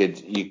football,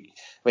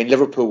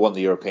 Liverpool won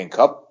the European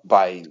Cup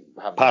by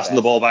passing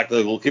the ball back to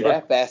the goalkeeper. Yeah,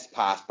 best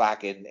pass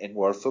back in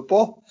world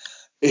football.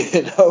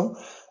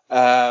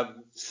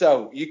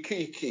 So you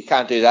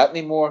can't do that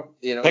anymore.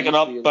 Pick it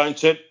up,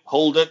 bounce it,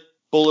 hold it,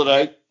 bowl it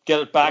out, get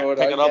it back,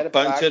 pick it up,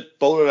 bounce it,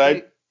 bowl it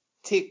out.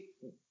 Take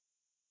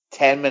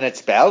 10-minute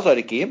spells out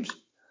of games.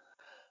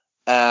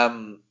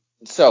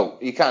 So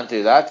you can't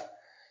do that.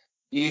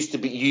 You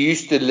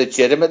used to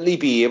legitimately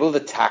be able to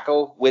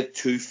tackle with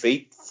 2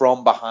 feet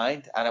from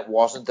behind, and it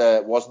was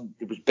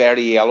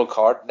barely a yellow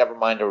card, never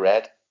mind a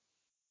red.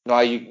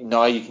 Now you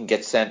can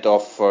get sent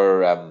off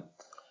for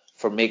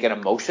making a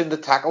motion to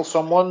tackle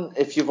someone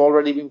if you've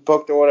already been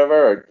booked or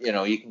whatever. Or,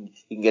 you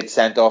can get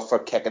sent off for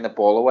kicking the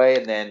ball away,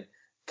 and then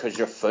because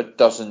your foot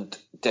doesn't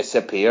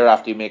disappear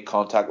after you make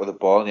contact with the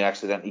ball and you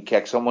accidentally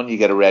kick someone, you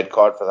get a red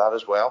card for that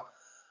as well.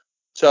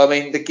 So I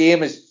mean, the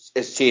game is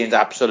changed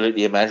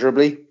absolutely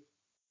immeasurably.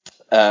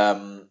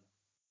 In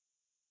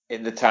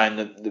the time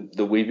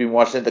that we've been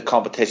watching, the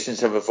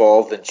competitions have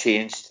evolved and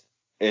changed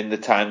in the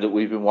time that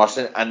we've been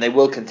watching, and they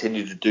will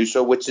continue to do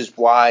so, which is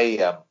why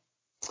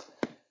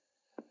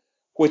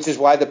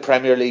the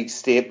Premier League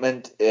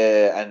statement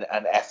and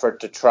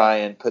effort to try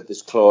and put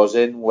this clause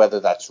in, whether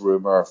that's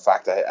rumour or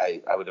fact,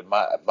 I would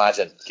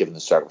imagine, given the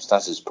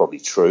circumstances, probably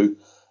true.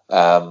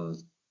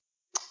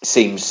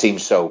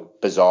 Seems so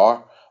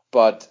bizarre,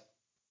 but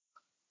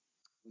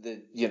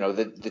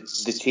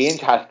the change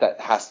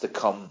has to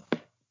come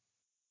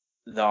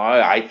now,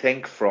 I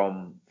think,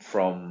 from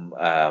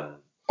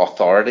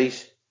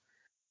authorities.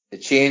 The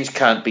change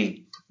can't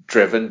be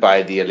driven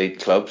by the elite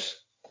clubs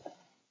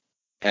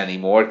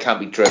anymore. It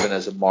can't be driven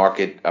as a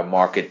market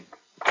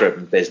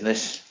driven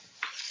business,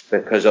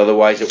 because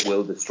otherwise it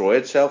will destroy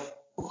itself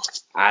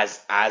as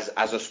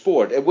a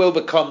sport. It will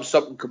become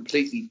something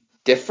completely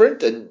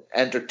different and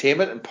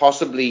entertainment, and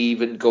possibly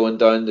even going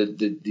down the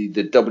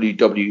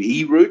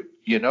WWE route,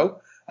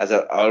 as I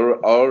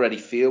already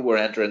feel we're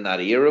entering that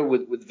era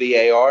with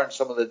VAR and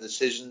some of the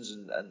decisions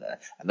and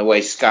the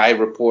way Sky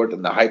report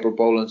and the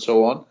Hyperbole and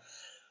so on.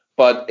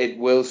 But it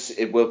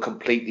will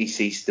completely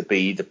cease to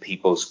be the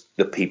people's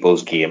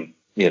game.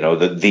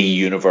 The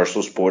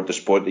universal sport, the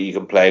sport that you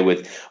can play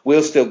with.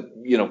 We'll still,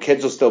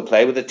 kids will still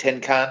play with a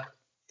tin can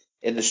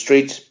in the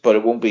streets, but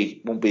it won't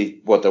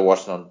be what they're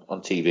watching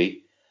on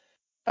TV,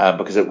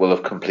 because it will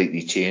have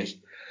completely changed.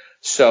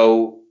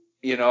 So,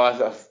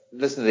 I've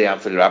listened to the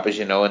Anfield Rappers,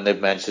 and they've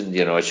mentioned,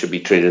 they should be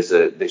treated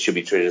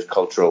as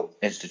cultural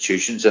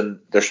institutions, and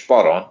they're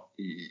spot on.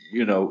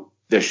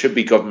 There should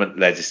be government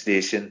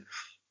legislation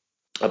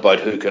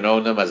about who can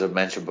own them, as I've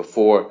mentioned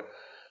before.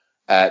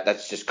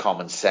 That's just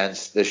common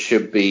sense. There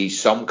should be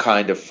some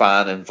kind of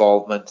fan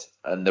involvement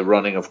in the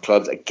running of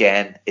clubs.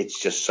 Again,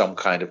 it's just some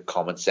kind of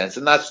common sense.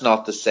 And that's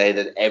not to say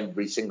that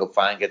every single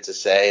fan gets a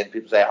say, and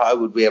people say, how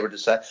would we ever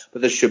decide? But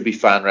there should be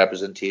fan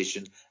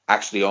representation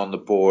actually on the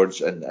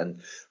boards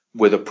and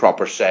with a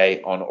proper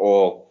say on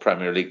all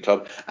Premier League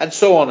clubs, and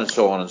so on and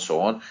so on and so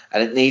on.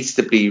 And it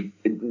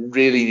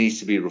really needs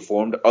to be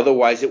reformed.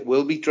 Otherwise, it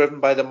will be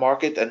driven by the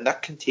market, and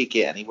that can take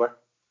you anywhere.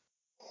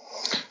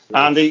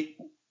 Andy,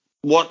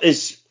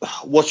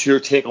 what's your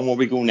take on where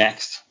we go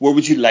next? Where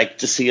would you like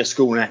to see us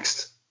go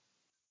next?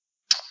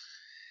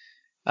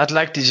 I'd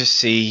like to just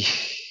see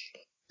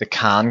the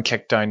can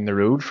kicked down the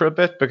road for a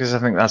bit, because I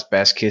think that's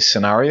best case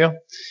scenario.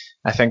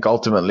 I think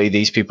ultimately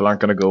these people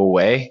aren't going to go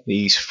away.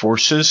 These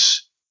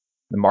forces,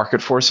 the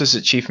market forces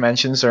that Chief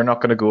mentions, they're not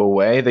going to go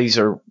away. These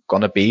are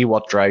going to be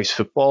what drives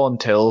football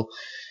until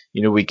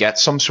we get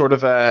some sort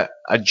of a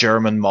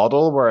German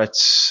model where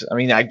it's,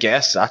 I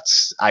guess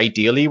that's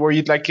ideally where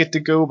you'd like it to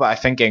go, but I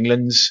think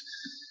England's,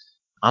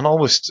 and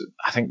almost,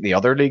 I think the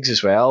other leagues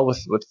as well,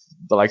 with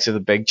the likes of the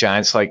big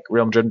giants like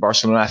Real Madrid and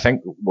Barcelona, I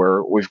think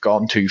we've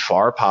gone too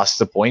far past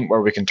the point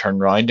where we can turn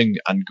around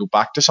and go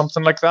back to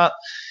something like that.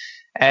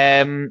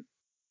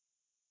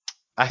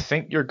 I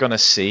think you're going to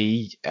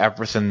see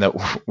everything that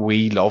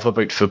we love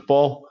about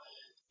football.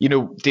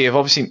 Dave,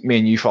 obviously me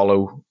and you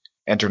follow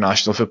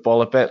international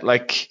football a bit.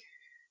 Like,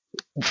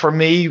 for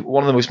me,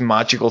 one of the most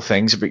magical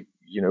things about,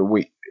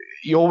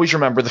 you always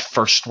remember the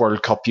first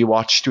World Cup you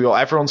watched.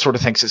 Everyone sort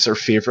of thinks it's their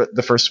favourite,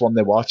 the first one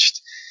they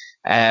watched.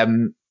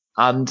 And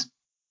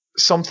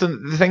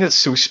the thing that's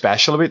so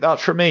special about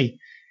that for me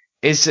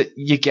is that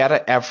you get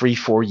it every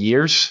 4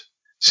 years.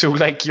 So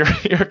like you're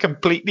a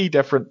completely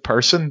different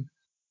person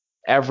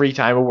every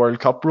time a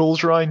World Cup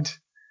rolls around.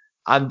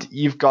 And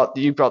you've got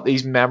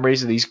these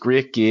memories of these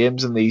great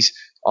games and these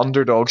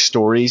underdog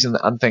stories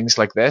and things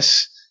like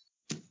this.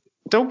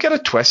 Don't get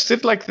it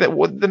twisted. Like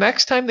the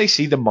next time they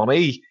see the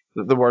money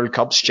that the World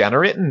Cup's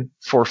generating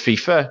for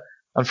FIFA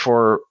and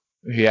for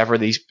whoever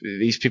these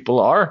people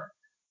are,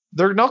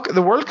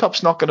 the World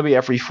Cup's not going to be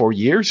every 4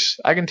 years.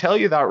 I can tell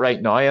you that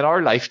right now. In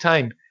our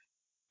lifetime,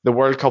 the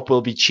World Cup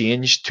will be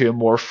changed to a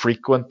more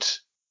frequent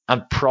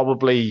and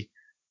probably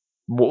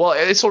more,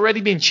 well, it's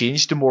already been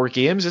changed to more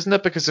games, isn't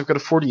it? Because they've got a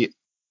 48.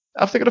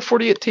 Have they got a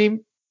 48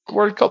 team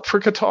World Cup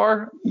for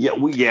Qatar?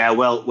 Yeah.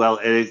 Well,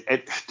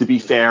 to be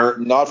fair,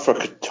 not for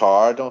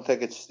Qatar. I don't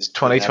think it's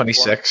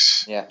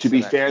 2026. Yeah. To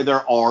be fair,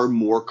 there are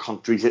more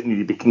countries that need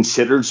to be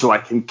considered, so I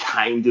can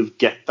kind of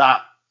get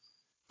that.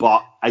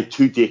 But I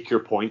too take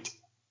your point.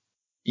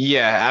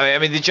 Yeah, I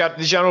mean the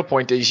general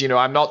point is,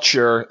 I'm not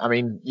sure. I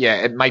mean,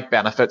 yeah, it might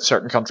benefit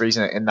certain countries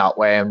in that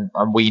way, and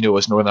we know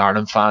as Northern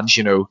Ireland fans,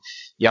 you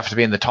have to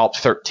be in the top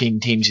 13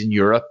 teams in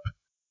Europe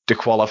to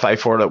qualify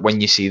for it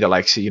when you see the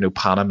likes of,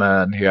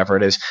 Panama and whoever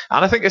it is.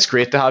 And I think it's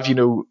great to have,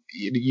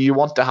 you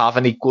want to have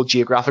an equal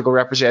geographical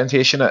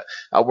representation at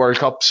World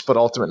Cups, but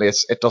ultimately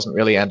it doesn't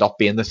really end up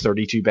being the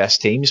 32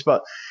 best teams.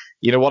 But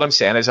what I'm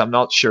saying is I'm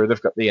not sure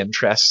they've got the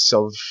interests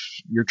of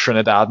your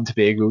Trinidad and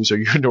Tobago's or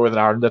your Northern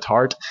Ireland at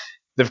heart.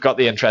 They've got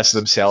the interests of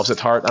themselves at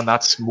heart, and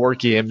that's more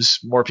games,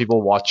 more people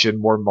watching,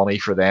 more money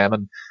for them.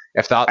 And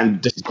if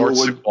that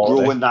distorts the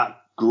quality,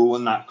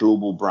 growing that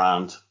global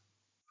brand.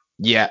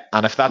 Yeah,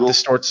 and if that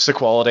distorts the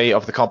quality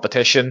of the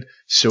competition,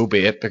 so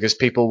be it, because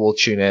people will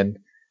tune in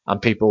and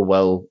people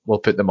will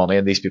put the money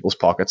in these people's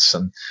pockets,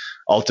 and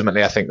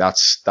ultimately I think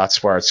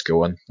that's where it's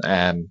going.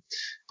 And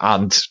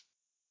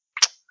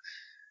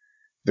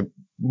the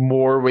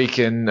more we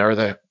can, or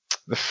the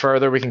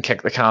further we can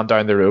kick the can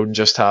down the road and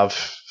just have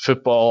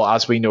football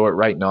as we know it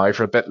right now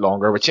for a bit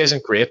longer, which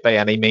isn't great by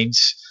any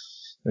means.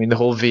 I mean, the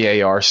whole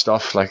VAR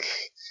stuff, like,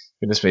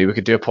 goodness me, we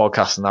could do a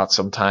podcast on that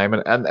sometime.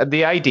 And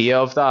the idea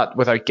of that,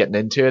 without getting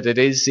into it, it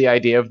is the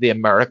idea of the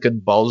American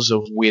buzz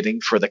of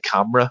waiting for the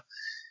camera.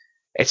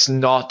 It's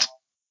not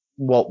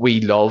what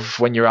we love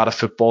when you're at a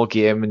football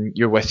game and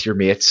you're with your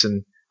mates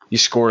and you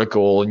score a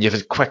goal and you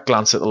have a quick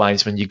glance at the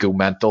linesman, you go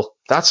mental.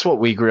 That's what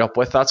we grew up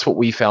with. That's what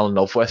we fell in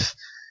love with.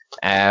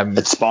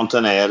 It's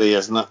spontaneity,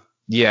 isn't it?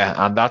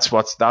 Yeah, and that's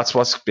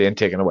what's being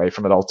taken away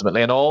from it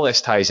ultimately. And all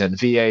this ties in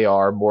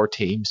VAR, more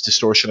teams,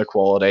 distortion of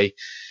quality,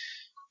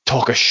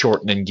 talk of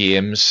shortening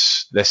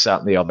games, this, that,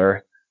 and the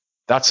other.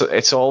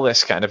 It's all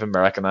this kind of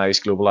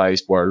Americanized,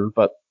 globalized world,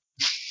 but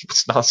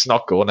it's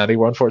not going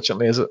anywhere,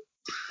 unfortunately, is it?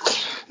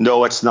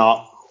 No, it's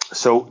not.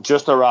 So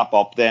just to wrap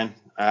up then,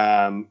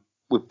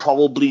 we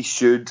probably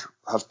should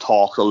have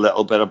talked a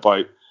little bit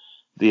about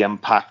the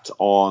impact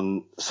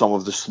on some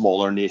of the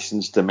smaller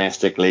nations'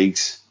 domestic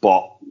leagues,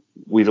 but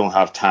we don't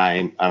have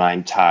time and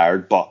I'm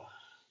tired. But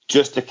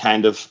just to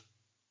kind of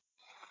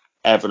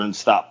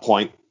evidence that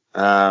point,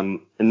 in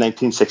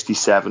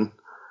 1967,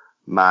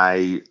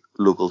 my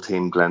local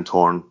team,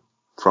 Glentoran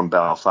from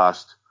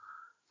Belfast,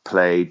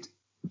 played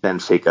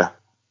Benfica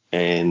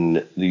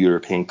in the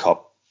European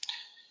Cup.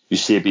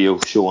 Eusebio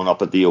showing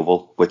up at the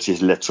Oval, which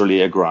is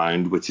literally a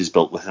ground which is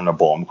built within a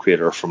bomb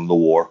crater from the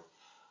war,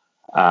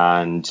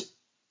 and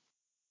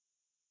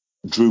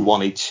drew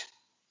 1-1.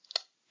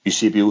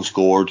 Eusebio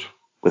scored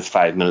with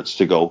 5 minutes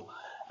to go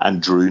and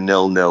drew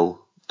 0-0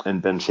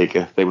 in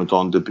Benfica. They went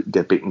on to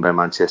get beaten by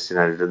Manchester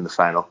United in the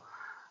final.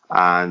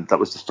 And that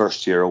was the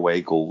first year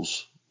away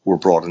goals were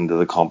brought into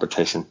the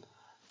competition.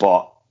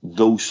 But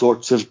those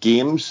sorts of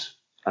games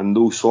and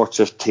those sorts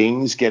of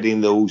teams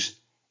getting those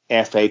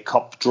FA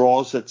Cup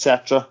draws,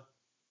 etc.,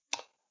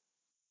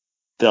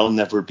 they'll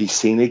never be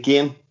seen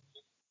again.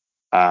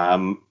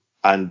 And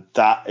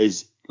that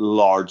is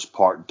large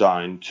part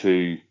down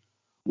to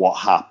what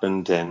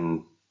happened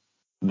in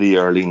the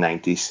early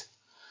 90s.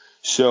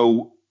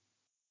 So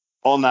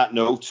on that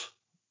note,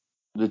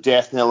 the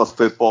death knell of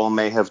football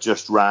may have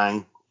just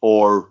rang,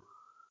 or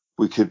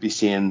we could be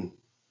seeing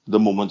the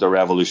moment the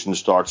revolution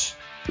starts.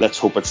 Let's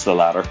hope it's the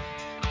latter.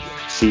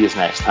 See you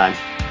next time.